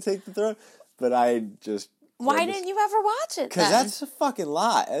 Who's gonna take the throne? But I just Why didn't you ever watch it? Because that's a fucking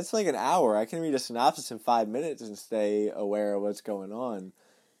lot. That's like an hour. I can read a synopsis in 5 minutes and stay aware of what's going on.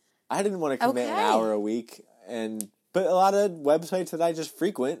 I didn't want to commit an hour a week, but a lot of websites that I just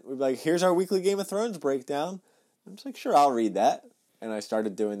frequent would be like, here's our weekly Game of Thrones breakdown. I'm just like, sure, I'll read that. And I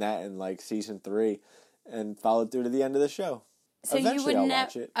started doing that in like season 3 and followed through to the end of the show. So Eventually I'll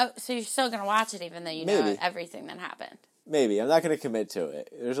watch it. Oh, so you're still going to watch it even though you know everything that happened? Maybe. I'm not going to commit to it.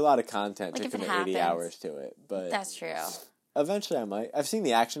 There's a lot of content to commit 80 hours to it. But that's true. Eventually I might. I've seen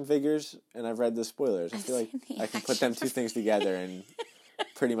the action figures and I've read the spoilers. I feel like I can put them two things together and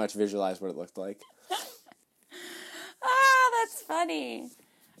pretty much visualize what it looked like. That's funny.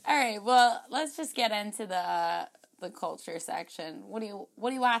 All right, well, let's just get into the culture section. What are you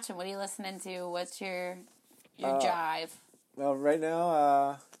watching? What are you listening to? What's your jive? Well, right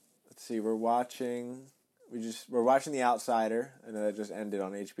now, let's see. We're watching The Outsider. I know that just ended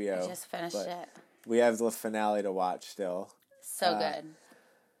on HBO. I just finished it. We have the finale to watch still. So good.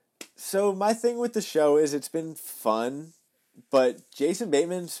 So my thing with the show is it's been fun. But Jason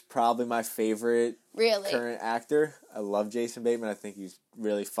Bateman's probably my favorite current actor. I love Jason Bateman. I think he's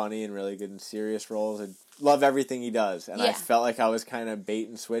really funny and really good in serious roles. I love everything he does. And I felt like I was kind of bait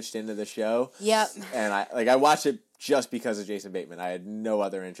and switched into the show. Yep. And I watched it just because of Jason Bateman. I had no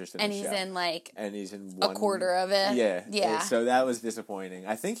other interest in the show. And he's in a quarter of it. Yeah. Yeah. So that was disappointing.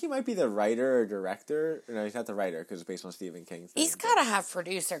 I think he might be the writer or director. No, he's not the writer because it's based on Stephen King. He's got to have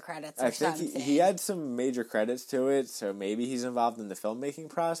producer credits or something. I think he had some major credits to it, so maybe he's involved in the filmmaking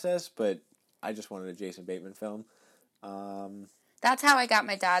process, but I just wanted a Jason Bateman film. That's how I got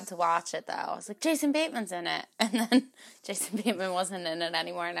my dad to watch it, though. I was like, Jason Bateman's in it. And then Jason Bateman wasn't in it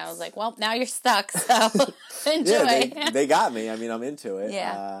anymore. And I was like, well, now you're stuck, so enjoy. Yeah, they got me. I mean, I'm into it.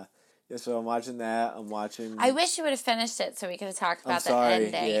 Yeah. So I'm watching that. I'm watching... I wish you would have finished it so we could have talked about the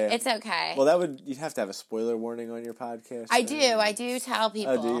ending. Yeah. It's okay. Well, you'd have to have a spoiler warning on your podcast. I do tell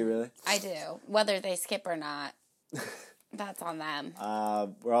people. Oh, do you really? I do. Whether they skip or not. That's on them.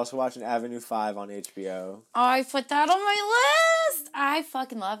 We're also watching Avenue 5 on HBO. Oh, I put that on my list. I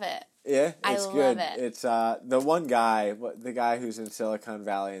fucking love it. Yeah, it's good. Love it. It's the one guy, the guy who's in Silicon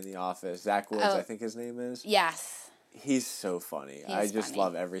Valley in The Office, Zach Woods, I think his name is. Yes. He's so funny. I just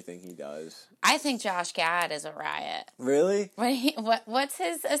love everything he does. I think Josh Gad is a riot. Really? What's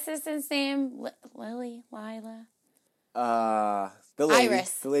his assistant's name? Lily? Lila? The lady.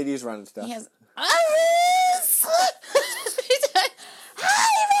 Iris. The lady who's running stuff. He has Iris! Iris!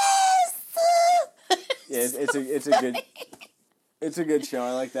 Yeah, it's a good show.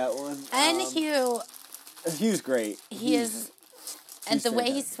 I like that one. And Hugh's great. He is, and the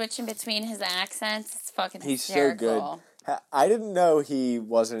way he's switching between his accents, it's fucking hysterical. He's so good. I didn't know he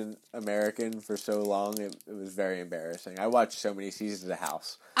wasn't American for so long. It was very embarrassing. I watched so many seasons of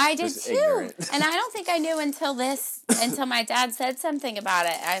House. I did too, ignorant. And I don't think I knew until my dad said something about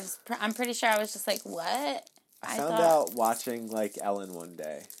it. I'm pretty sure I was just like, what? I found out watching, like, Ellen one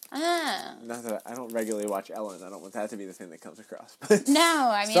day. Ah. Not that I don't regularly watch Ellen. I don't want that to be the thing that comes across. No,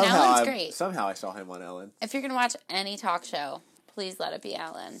 I mean, Ellen's great. Somehow I saw him on Ellen. If you're going to watch any talk show, please let it be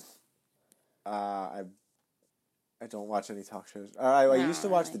Ellen. I don't watch any talk shows. I used to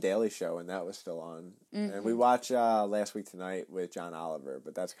watch The Daily Show, and that was still on. Mm-hmm. And we watched Last Week Tonight with John Oliver,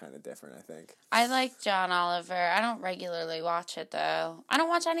 but that's kind of different, I think. I like John Oliver. I don't regularly watch it, though. I don't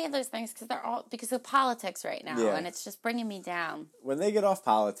watch any of those things because of politics right now, and it's just bringing me down. When they get off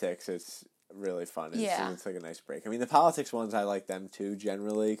politics, it's really fun. It's like a nice break. I mean, the politics ones, I like them, too,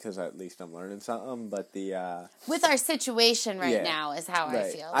 generally, because at least I'm learning something, but the... With our situation right now is how I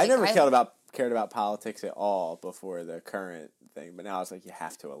feel. I never cared about politics at all before the current thing, but now it's like you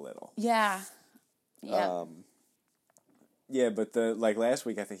have to a little. Yeah. Yeah, but last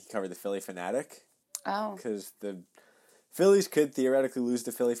week I think he covered the Philly Fanatic. Oh. Because the Phillies could theoretically lose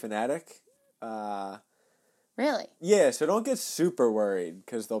the Philly Fanatic. Really? Yeah, so don't get super worried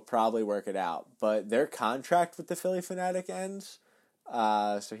because they'll probably work it out. But their contract with the Philly Fanatic ends,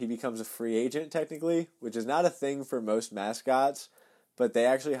 so he becomes a free agent technically, which is not a thing for most mascots. But they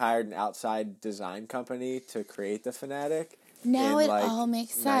actually hired an outside design company to create the Fanatic. Now it all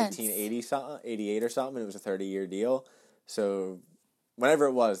makes sense. 1988 or something, and it was a 30-year deal. So whenever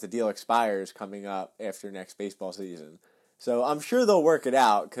it was, the deal expires coming up after next baseball season. So I'm sure they'll work it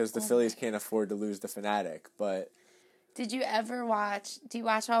out because the Phillies can't afford to lose the Fanatic. But do you watch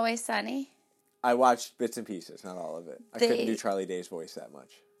Always Sunny? I watched bits and pieces, not all of it. I couldn't do Charlie Day's voice that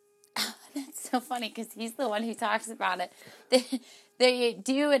much. That's so funny because he's the one who talks about it. They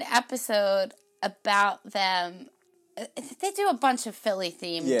do an episode about them. They do a bunch of Philly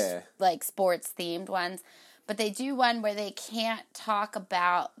themed, like sports themed ones, but they do one where they can't talk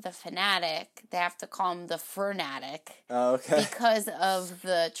about the Fanatic. They have to call him the Fernatic. Oh, okay. Because of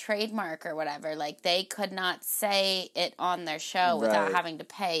the trademark or whatever. Like they could not say it on their show without having to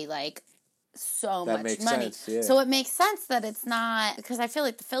pay so much money. Sense, yeah. So it makes sense that it's not, because I feel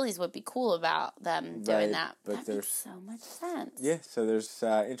like the Phillies would be cool about them doing that. But that makes so much sense. Yeah, so there's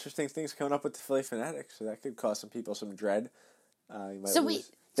interesting things coming up with the Philly Fanatic, so that could cause some people some dread. Do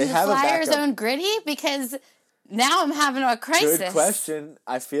the Flyers own Gritty? Because now I'm having a crisis. Good question.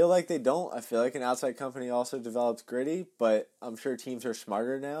 I feel like they don't. I feel like an outside company also developed Gritty, but I'm sure teams are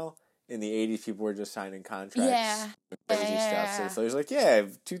smarter now. In the 80s, people were just signing contracts. Crazy stuff. So the Phillies like,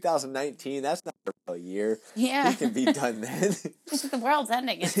 2019, that's not a real year. Yeah. We can be done then. The world's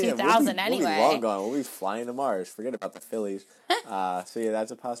ending in 2000 anyway. We'll be long gone. We'll be flying to Mars. Forget about the Phillies. So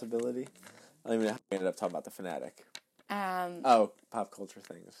that's a possibility. I don't even know how we ended up talking about the Fanatic. Pop culture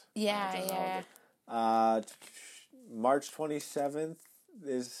things. Yeah. March 27th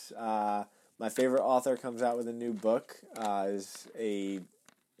is my favorite author comes out with a new book. Is a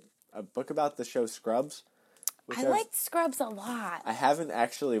book about the show Scrubs. I liked Scrubs a lot. I haven't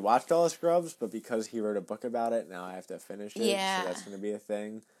actually watched all of Scrubs, but because he wrote a book about it, now I have to finish it. Yeah. So that's going to be a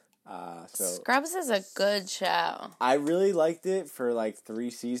thing. Scrubs is a good show. I really liked it for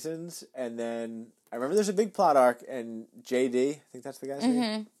 3 seasons, and then I remember there's a big plot arc, and JD, I think that's the guy's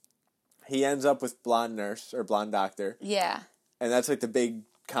name, he ends up with blonde nurse, or blonde doctor. Yeah. And that's the big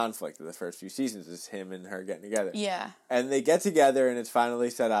conflict of the first few seasons is him and her getting together. Yeah. And they get together and it's finally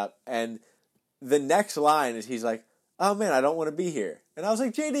set up and the next line is he's like, "Oh man, I don't want to be here." And I was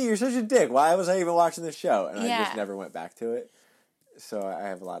like, "JD, you're such a dick. Why was I even watching this show?" And I just never went back to it. So I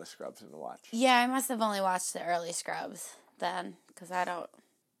have a lot of Scrubs to watch. Yeah, I must have only watched the early Scrubs then, because I don't...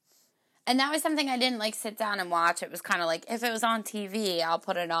 And that was something I didn't, like, sit down and watch. It was kind of like, if it was on TV, I'll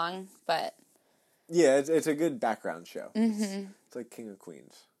put it on, but... Yeah, it's a good background show. Mm-hmm. It's like King of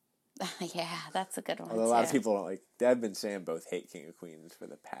Queens. Yeah, that's a good one, Although a lot of people don't like... Deb and Sam both hate King of Queens for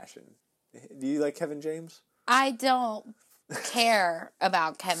the passion. Do you like Kevin James? I don't care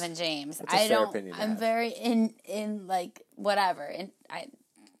about Kevin James. That's a fair opinion. I'm very in like, whatever. And I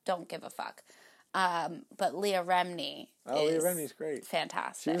don't give a fuck. But Leah Remini Leah Remini's great.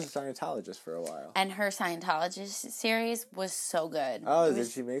 Fantastic. She was a Scientologist for a while. And her Scientologist series was so good. Oh, did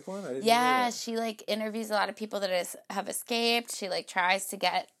she make one? I didn't know that. She, like, interviews a lot of people that have escaped. She, like, tries to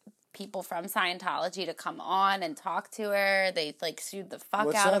get people from Scientology to come on and talk to her. They, like, sued the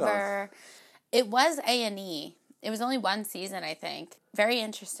fuck out of her. It was A&E. It was only one season, I think. Very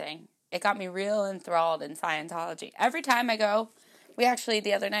interesting. It got me real enthralled in Scientology. Every time I go,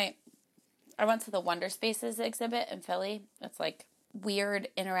 the other night, I went to the Wonder Spaces exhibit in Philly. It's like weird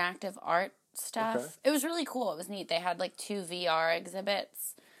interactive art stuff. Okay. It was really cool. It was neat. They had like 2 VR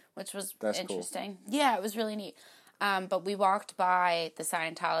exhibits, which was interesting. Cool. Yeah, it was really neat. But we walked by the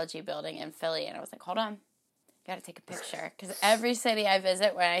Scientology building in Philly, and I was like, hold on. Got to take a picture. Because every city I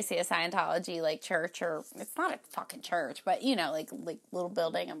visit, when I see a Scientology, like, church, or it's not a fucking church, but, you know, like little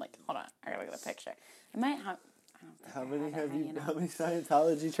building, I'm like, hold on, I got to get a picture. I might have... How many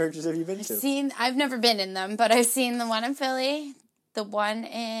Scientology churches have you been to? I've never been in them, but I've seen the one in Philly, the one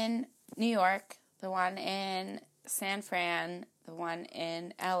in New York, the one in San Fran, the one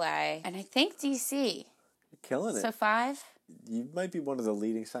in LA, and I think DC. You're killing it. So 5? You might be one of the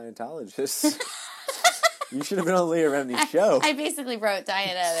leading Scientologists. You should have been on Leah Remini's show. I basically wrote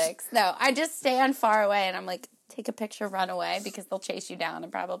Dianetics. No, I just stand far away and I'm like, take a picture, run away, because they'll chase you down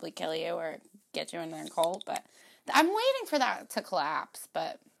and probably kill you or get you in there cold, but... I'm waiting for that to collapse,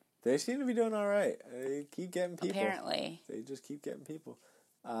 but... They seem to be doing all right. They keep getting people. Apparently. They just keep getting people.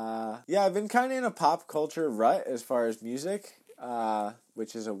 Yeah, I've been kind of in a pop culture rut as far as music,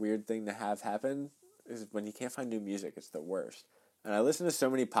 which is a weird thing to have happen. Is when you can't find new music, it's the worst. And I listen to so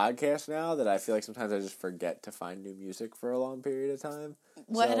many podcasts now that I feel like sometimes I just forget to find new music for a long period of time.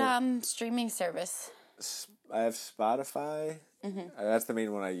 What streaming service? I have Spotify. Mm-hmm. That's the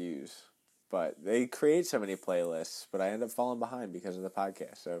main one I use. But they create so many playlists, but I end up falling behind because of the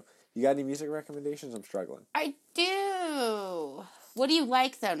podcast. So, you got any music recommendations? I'm struggling. I do. What do you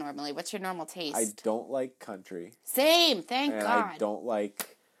like, though, normally? What's your normal taste? I don't like country. Same, thank God. I don't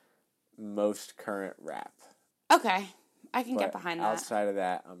like most current rap. Okay, I can get behind that. Outside of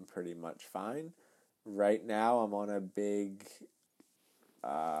that, I'm pretty much fine. Right now, I'm on a big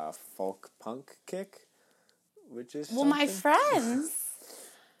folk punk kick, which is something. My friends...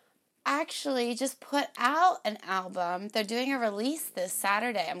 actually just put out an album. They're doing a release this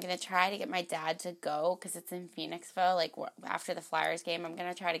Saturday. I'm going to try to get my dad to go because it's in Phoenixville. Like, after the Flyers game, I'm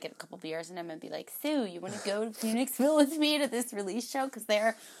going to try to get a couple beers in him and be like, Sue, you want to go to Phoenixville with me to this release show? Because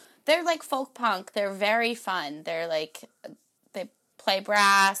they're like folk punk. They're very fun. They're like, they play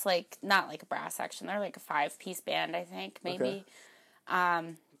brass, like, not like a brass section. They're like a 5-piece band, I think, maybe.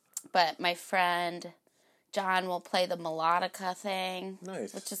 Okay. But my friend... John will play the melodica thing.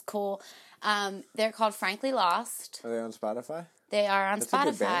 Nice. Which is cool. They're called Frankly Lost. Are they on Spotify? They are on Spotify. A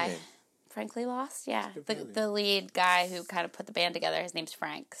good band name. Frankly Lost, yeah. The lead guy who kind of put the band together, his name's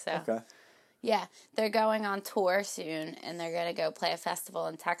Frank. So okay. Yeah, they're going on tour soon, and they're going to go play a festival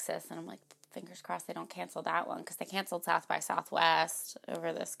in Texas. And I'm like, fingers crossed they don't cancel that one, because they canceled South by Southwest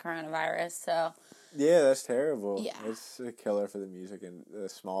over this coronavirus, so... Yeah, that's terrible. Yeah. It's a killer for the music and the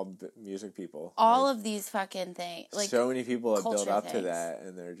small music people. All of these fucking things. Like, so many people have built up to that,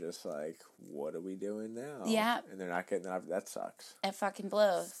 and they're just like, what are we doing now? Yeah. And they're not getting that. That sucks. It fucking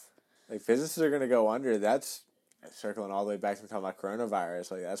blows. Like, businesses are going to go under. That's circling all the way back to talking about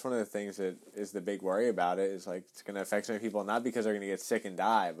coronavirus. Like, that's one of the things that is the big worry about it, is, like, it's going to affect so many people, not because they're going to get sick and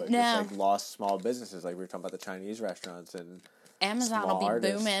die, but just, like, lost small businesses. Like, we were talking about the Chinese restaurants and... Amazon will be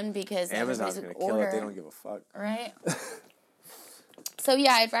booming because Amazon's going to kill it. They don't give a fuck. Right? So,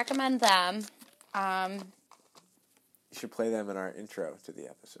 yeah, I'd recommend them. You should play them in our intro to the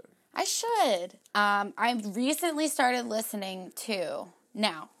episode. I should. I recently started listening to...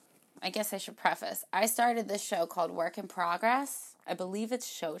 Now, I guess I should preface. I started this show called Work in Progress. I believe it's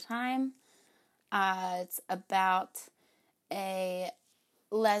Showtime. It's about a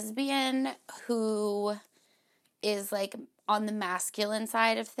lesbian who is, like... on the masculine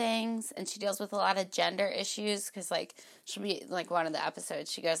side of things, and she deals with a lot of gender issues, because, like, she'll be, like, one of the episodes,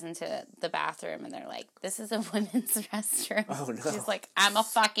 she goes into the bathroom, and they're like, this is a women's restroom. Oh, no. She's like, I'm a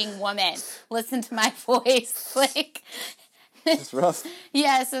fucking woman. Listen to my voice. Like, It's rough.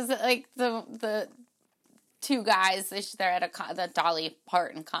 Yeah, so like the two guys, they're at the Dolly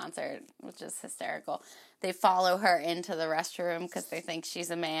Parton concert, which is hysterical. They follow her into the restroom because they think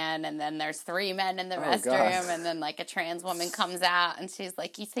she's a man, and then there's three men in the restroom, and then, like, a trans woman comes out, and she's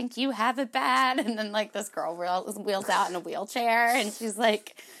like, you think you have it bad? And then, like, this girl wheels out in a wheelchair, and she's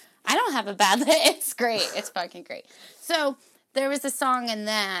like, I don't have it bad. It's great. It's fucking great. So there was a song in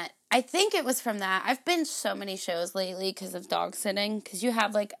that. I think it was from that. I've been so many shows lately because of dog sitting, because you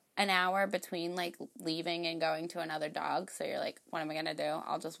have, like, an hour between, like, leaving and going to another dog. So you're like, what am I going to do?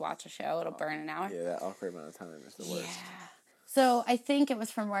 I'll just watch a show. It'll burn an hour. Yeah, that awkward amount of time is the worst. Yeah. So I think it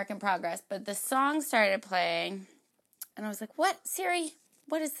was from Work in Progress. But the song started playing. And I was like, what? Siri,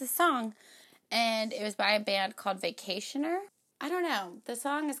 what is this song? And it was by a band called Vacationer. I don't know. The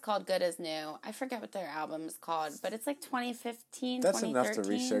song is called Good As New. I forget what their album is called. But it's like 2015, That's 2013. enough to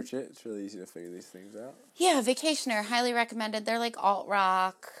research it. It's really easy to figure these things out. Yeah, Vacationer, highly recommended. They're like alt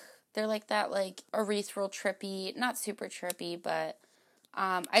rock. They're like that, like, ethereal trippy, not super trippy, but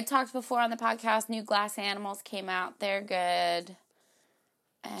I talked before on the podcast, new Glass Animals came out. They're good.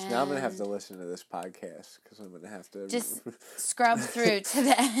 And so now I'm going to have to listen to this podcast because I'm going to have to... Just scrub through to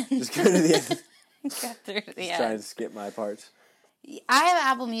the end. Just go to the end. Get through to the end. Try and skip my parts. I have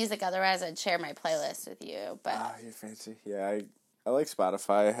Apple Music, otherwise I'd share my playlist with you. But you're fancy. Yeah, I like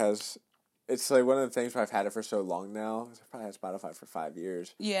Spotify. It has... It's like one of the things where I've had it for so long now. I've probably had Spotify for 5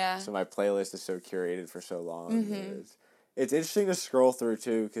 years. Yeah. So my playlist is so curated for so long. Mm-hmm. It's interesting to scroll through,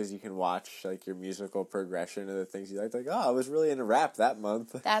 too, because you can watch, like, your musical progression of the things you like. Like, I was really into rap that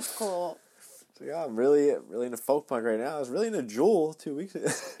month. That's cool. It's like, I'm really into folk punk right now. I was really into Jewel 2 weeks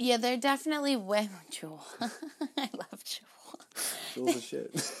ago. Yeah, they're definitely way more Jewel. I love Jewel. Jewel's a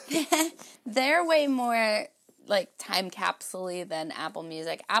shit. They're way more, like, time capsule-y than Apple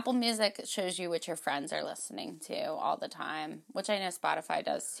Music. Apple Music shows you what your friends are listening to all the time, which I know Spotify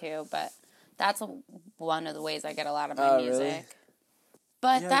does too, but that's one of the ways I get a lot of my music. Really?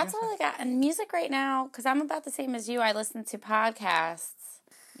 But yeah, that's all I got. And music right now, because I'm about the same as you, I listen to podcasts.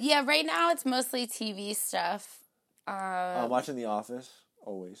 Yeah, right now it's mostly TV stuff. I'm watching The Office,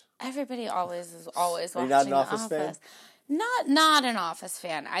 always. Everybody always is always watching The Office. Are you not an Office fan? Not an Office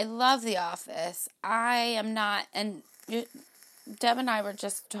fan. I love The Office. I am not, and Deb and I were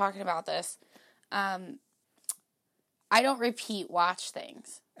just talking about this. I don't repeat watch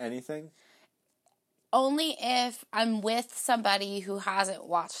things. Anything? Only if I'm with somebody who hasn't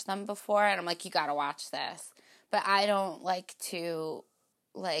watched them before, and I'm like, you gotta watch this. But I don't like to,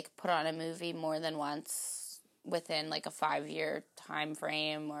 like, put on a movie more than once within, like, a 5-year time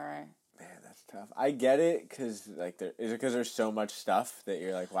frame or... Man, that's tough. I get it, because, like, is it because there's so much stuff that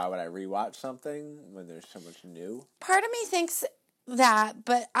you're like, why would I rewatch something when there's so much new? Part of me thinks that,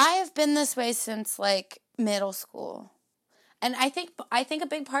 but I have been this way since, like, middle school. And I think a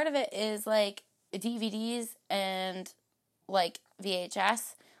big part of it is, like, DVDs and, like,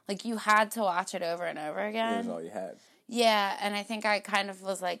 VHS. Like, you had to watch it over and over again. It was all you had. Yeah, and I think I kind of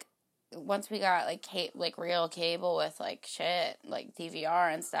was, like, once we got, like real cable with, like, shit, like,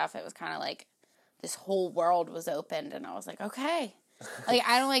 DVR and stuff, it was kind of like this whole world was opened, and I was like, okay. Like,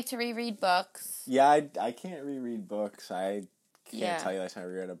 I don't like to reread books. Yeah, I can't reread books. I can't tell you last time I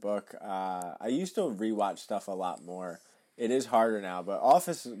reread a book. I used to rewatch stuff a lot more. It is harder now, but The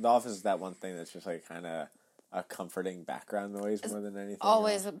Office is that one thing that's just, like, kind of a comforting background noise more than anything.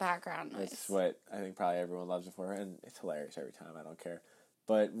 Always a background noise. It's what I think probably everyone loves it for, and it's hilarious every time. I don't care.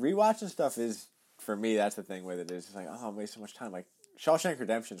 But rewatching stuff is, for me, that's the thing with it. Is like, oh, I'm wasting so much time. Like, Shawshank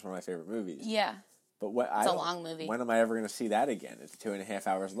Redemption is one of my favorite movies. Yeah. But it's a long movie. When am I ever going to see that again? It's 2.5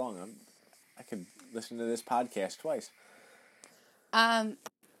 hours long. I could listen to this podcast twice. I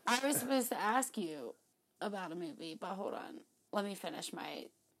was supposed to ask you about a movie, but hold on. Let me finish my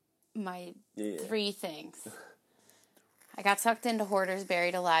 3 things. I got sucked into Hoarders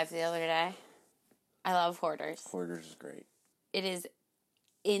Buried Alive the other day. I love Hoarders. Hoarders is great. It is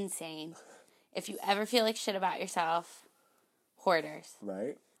insane. If you ever feel like shit about yourself, Hoarders.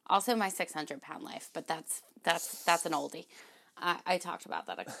 Right. Also, My 600-Pound Life, but that's an oldie. I talked about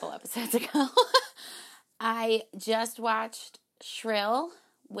that a couple episodes ago. I just watched Shrill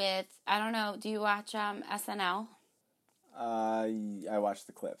with, I don't know, do you watch SNL? I watched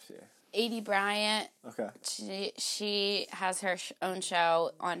the clips, yeah. Aidy Bryant. Okay. She has her own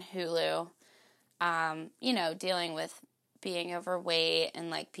show on Hulu. You know, dealing with being overweight and,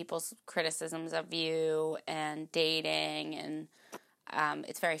 like, people's criticisms of you and dating, and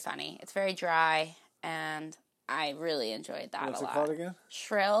it's very funny. It's very dry, and I really enjoyed that a lot. What's it called again?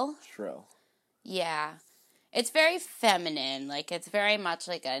 Shrill. Shrill. Yeah. It's very feminine. Like, it's very much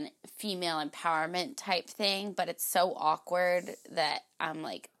like a female empowerment type thing, but it's so awkward that I'm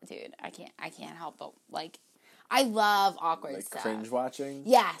like, dude, I can't help but, like, I love awkward like stuff. Cringe watching?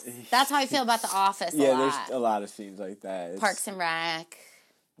 Yes. That's how I feel about The Office yeah, there's a lot of scenes like that. Parks and Rec.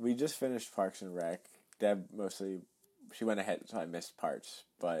 We just finished Parks and Rec. Deb she went ahead, so I missed parts,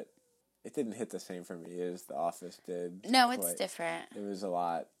 but it didn't hit the same for me as The Office did. No, it's different. It was a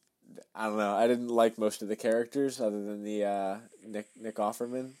lot. I don't know. I didn't like most of the characters other than the Nick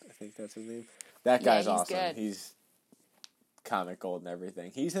Offerman. I think that's his name. That guy's awesome. Good. He's comic gold and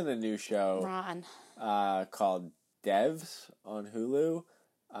everything. He's in a new show called Devs on Hulu.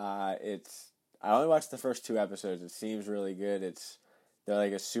 I only watched the first 2 episodes. It seems really good. They're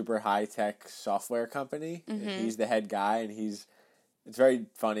like a super high tech software company, and he's the head guy, and it's very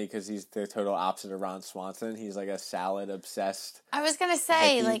funny because he's the total opposite of Ron Swanson. He's like a salad obsessed. I was gonna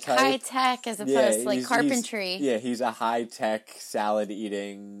say like type. High tech as opposed to like carpentry. He's a high tech salad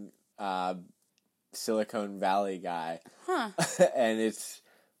eating Silicon Valley guy. Huh.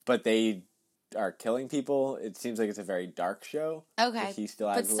 But they are killing people. It seems like it's a very dark show. Okay. Like he still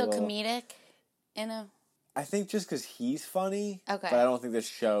has but still comedic I think just because he's funny. Okay. But I don't think this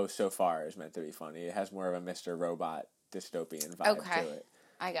show so far is meant to be funny. It has more of a Mr. Robot dystopian vibe to it.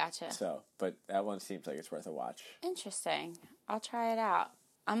 I gotcha. So, but that one seems like it's worth a watch. Interesting. I'll try it out.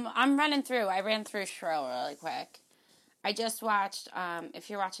 I'm running through. I ran through Shrill really quick. I just watched, if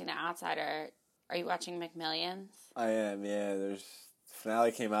you're watching The Outsider, are you watching McMillions? I am, yeah.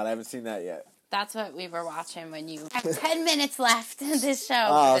 Finale came out. I haven't seen that yet. That's what we were watching when you have 10 minutes left in this show.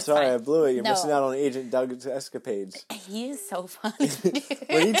 Oh, sorry, I blew it. You're missing out on Agent Doug's escapades. He is so funny, dude.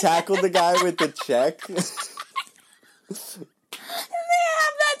 When he tackled the guy with the check. They have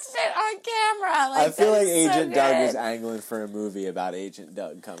that shit on camera. Like, I feel like Agent Doug is angling for a movie about Agent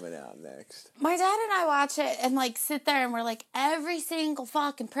Doug coming out next. My dad and I watch it and like sit there and we're like, every single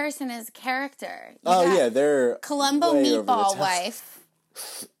fucking person is a character. They're Columbo Meatball Wife.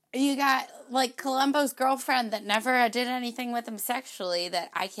 You got, like, Columbo's girlfriend that never did anything with him sexually that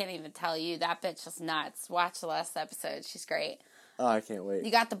I can't even tell you. That bitch is nuts. Watch the last episode. She's great. Oh, I can't wait.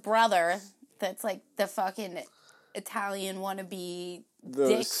 You got the brother that's, like, the fucking Italian wannabe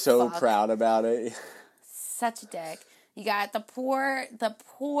dick so fuck. Proud about it. Such a dick. You got the poor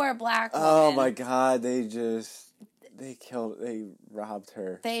black woman. Oh, my God. They robbed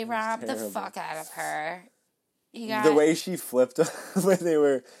her. They robbed the fuck out of her. The way she flipped when they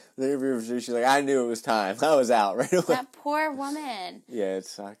were she's like, I knew it was time. I was out right away. That poor woman. Yeah, it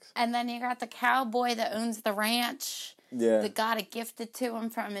sucks. And then you got the cowboy that owns the ranch. Yeah. That got it gifted to him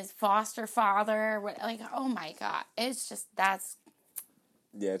from his foster father. Like, oh my God. It's just, yeah,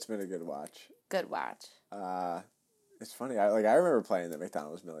 it's been a good watch. Good watch. It's funny. I remember playing the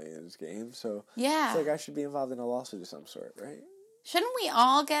McDonald's Millions game, so yeah. I feel like I should be involved in a lawsuit of some sort, right? Shouldn't we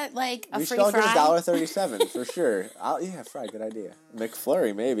all get, like, a free fry? We should all get $1.37, for sure. Fry, good idea.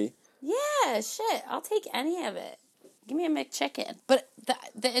 McFlurry, maybe. Yeah, shit. I'll take any of it. Give me a McChicken. But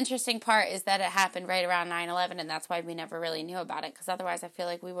the interesting part is that it happened right around 9/11, and that's why we never really knew about it, because otherwise I feel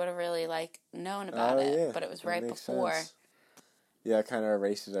like we would have really, like, known about it. Yeah. But it was right before. Sense. Yeah, it kind of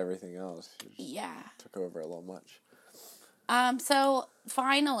erases everything else. Yeah. Took over a little much. So,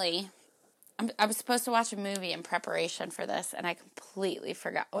 finally... I was supposed to watch a movie in preparation for this, and I completely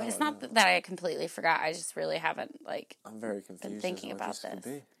forgot. Well, it's not that I completely forgot. I just really haven't, like... I'm very confused. Been thinking about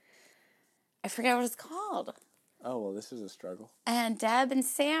this. I forget what it's called. Oh, well, this is a struggle. And Deb and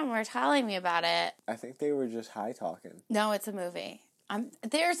Sam were telling me about it. I think they were just high-talking. No, it's a movie.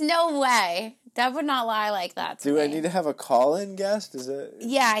 There's no way. Deb would not lie like that to me. Do I need to have a call-in guest? Is it?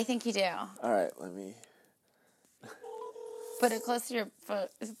 Yeah, I think you do. All right, let me... Put it close to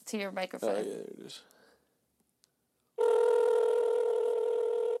your microphone. Oh, yeah, there it is.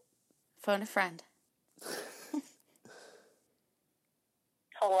 Phone a friend.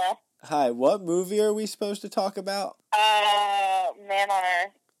 Hello? Hi, what movie are we supposed to talk about? Man on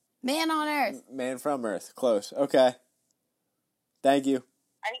Earth. Man on Earth. Man from Earth. Close. Okay. Thank you.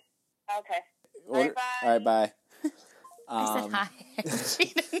 Okay. All right, bye. I said hi.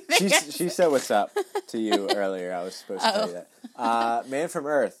 She said what's up to you earlier. I was supposed to tell you that. Man from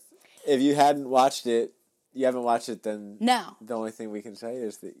Earth. If you haven't watched it, then no. The only thing we can say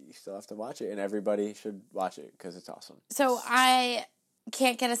is that you still have to watch it, and everybody should watch it because it's awesome. So I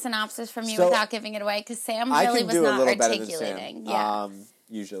can't get a synopsis from you without giving it away because Sam really was not articulating. Yeah.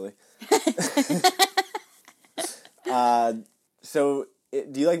 Usually.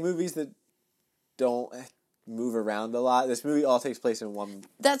 Do you like movies that don't move around a lot? This movie all takes place in one.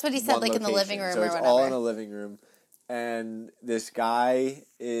 That's what he said, like location. In the living room or whatever. So it's all in a living room, and this guy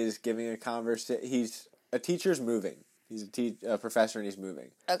is giving a conversation. a teacher's moving. He's a professor and he's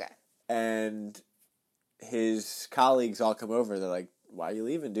moving. Okay. And his colleagues all come over. They're like, "Why are you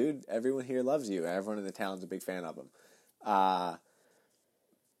leaving, dude? Everyone here loves you. Everyone in the town's a big fan of him."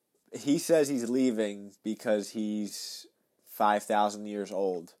 He says he's leaving because he's 5,000 years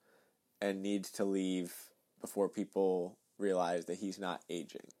old and needs to leave before people realize that he's not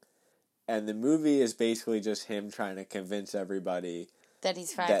aging. And the movie is basically just him trying to convince everybody that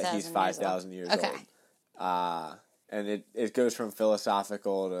he's 5,000 years old. And it goes from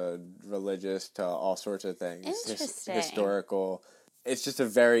philosophical to religious to all sorts of things. Interesting. Historical. It's just a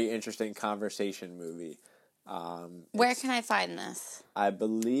very interesting conversation movie. Where can I find this? I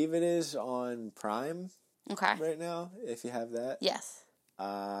believe it is on Prime. Okay. Right now, if you have that. Yes.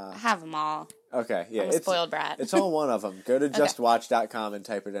 I have them all. Okay, yeah. I'm a spoiled brat. It's on one of them. Go to justwatch.com and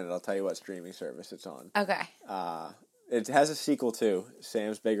type it in. It'll tell you what streaming service it's on. Okay. It has a sequel, too.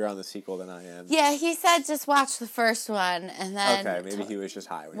 Sam's bigger on the sequel than I am. Yeah, he said just watch the first one, and then... Okay, maybe he was just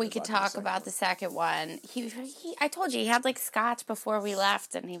high. We could talk about the second one. I told you, he had, like, scotch before we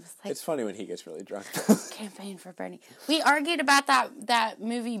left, and he was like... It's funny when he gets really drunk. Campaign for Bernie. We argued about that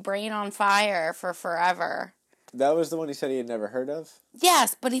movie Brain on Fire for forever. That was the one he said he had never heard of?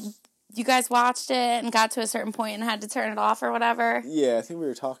 Yes, but you guys watched it and got to a certain point and had to turn it off or whatever? Yeah, I think we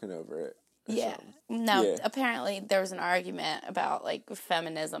were talking over it. Yeah. No, apparently there was an argument about, like,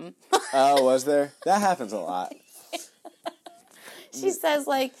 feminism. Oh, was there? That happens a lot. She says,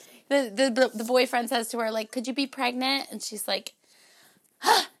 like, the boyfriend says to her, like, could you be pregnant? And she's like,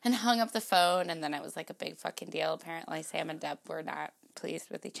 huh, and hung up the phone, and then it was, like, a big fucking deal. Apparently Sam and Deb were not pleased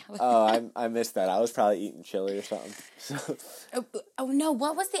with each other. Oh, I missed that. I was probably eating chili or something. So. Oh, no,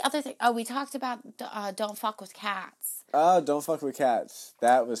 what was the other thing? Oh, we talked about Don't Fuck with Cats. Oh, Don't Fuck with Cats.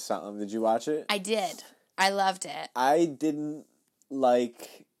 That was something. Did you watch it? I did. I loved it. I didn't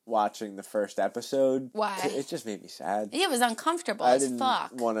like watching the first episode. Why? It just made me sad. It was uncomfortable as fuck. I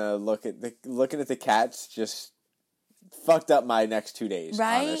didn't want to looking at the cats just fucked up my next 2 days,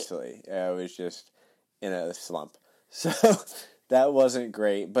 right? Honestly. I was just in a slump. So that wasn't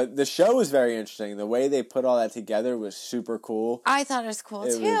great. But the show was very interesting. The way they put all that together was super cool. I thought it was cool,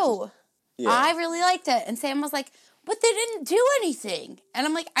 too. I really liked it. And Sam was like, but they didn't do anything. And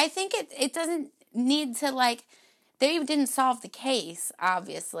I'm like, I think it doesn't need to, like, they didn't solve the case,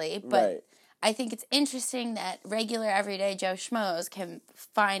 obviously. But right. I think it's interesting that regular, everyday Joe Schmoes can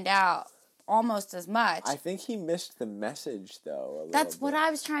find out almost as much. I think he missed the message, though. That's what I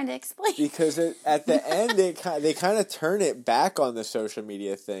was trying to explain. Because at the end, they kind of turn it back on the social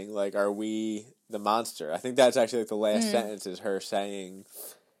media thing. Like, are we the monster? I think that's actually like the last sentence is her saying,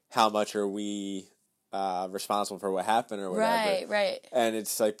 how much are we responsible for what happened or whatever. Right. And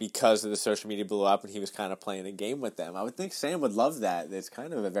it's like because of the social media blew up and he was kind of playing a game with them. I would think Sam would love that. It's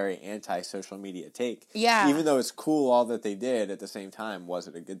kind of a very anti-social media take. Yeah. Even though it's cool all that they did, at the same time, was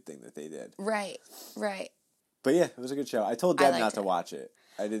it a good thing that they did? Right. But yeah, it was a good show. I told Deb not to watch it.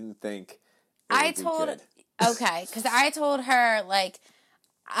 I didn't think it would be good. Okay, because I told her, like,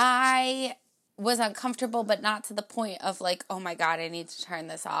 I was uncomfortable, but not to the point of, like, oh my God, I need to turn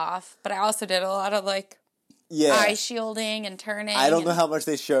this off. But I also did a lot of, like, eye shielding and turning. I don't know how much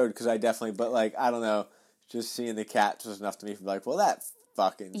they showed, because I definitely, but, like, I don't know. Just seeing the cats was enough to me to be like, well, that's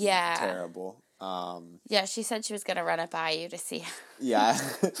fucking terrible. Yeah, she said she was going to run it by you to see. Yeah,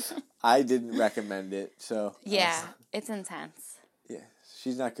 I didn't recommend it, so. Yeah, it's intense. Yeah,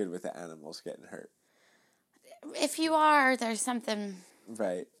 she's not good with the animals getting hurt. If you are, there's something.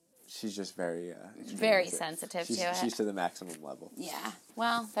 Right. She's just very sensitive to it. She's to the maximum level. Yeah.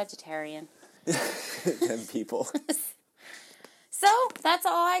 Well, vegetarian. Them people. So, that's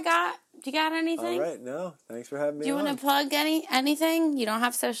all I got. Do you got anything? All right. No. Thanks for having me. Do you want to plug anything? You don't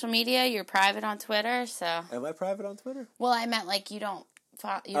have social media. You're private on Twitter, so. Am I private on Twitter? Well, I meant like you don't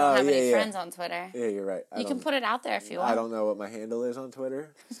have any friends on Twitter. Yeah, you're right. You can put it out there if you want. I don't know what my handle is on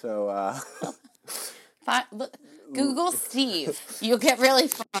Twitter, so. Look, Google Steve. You'll get really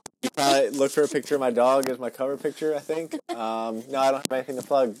far. You probably look for a picture of my dog as my cover picture, I think. No, I don't have anything to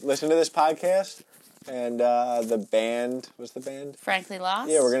plug. Listen to this podcast, and the band, what's the band? Frankly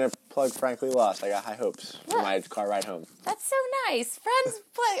Lost? Yeah, we're going to plug Frankly Lost. I got high hopes for my car ride home. That's so nice.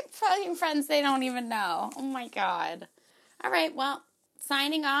 Plugging friends they don't even know. Oh, my God. All right, well,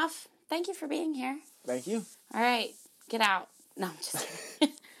 signing off. Thank you for being here. Thank you. All right, get out. No, I'm just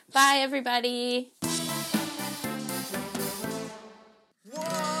kidding. Bye, everybody.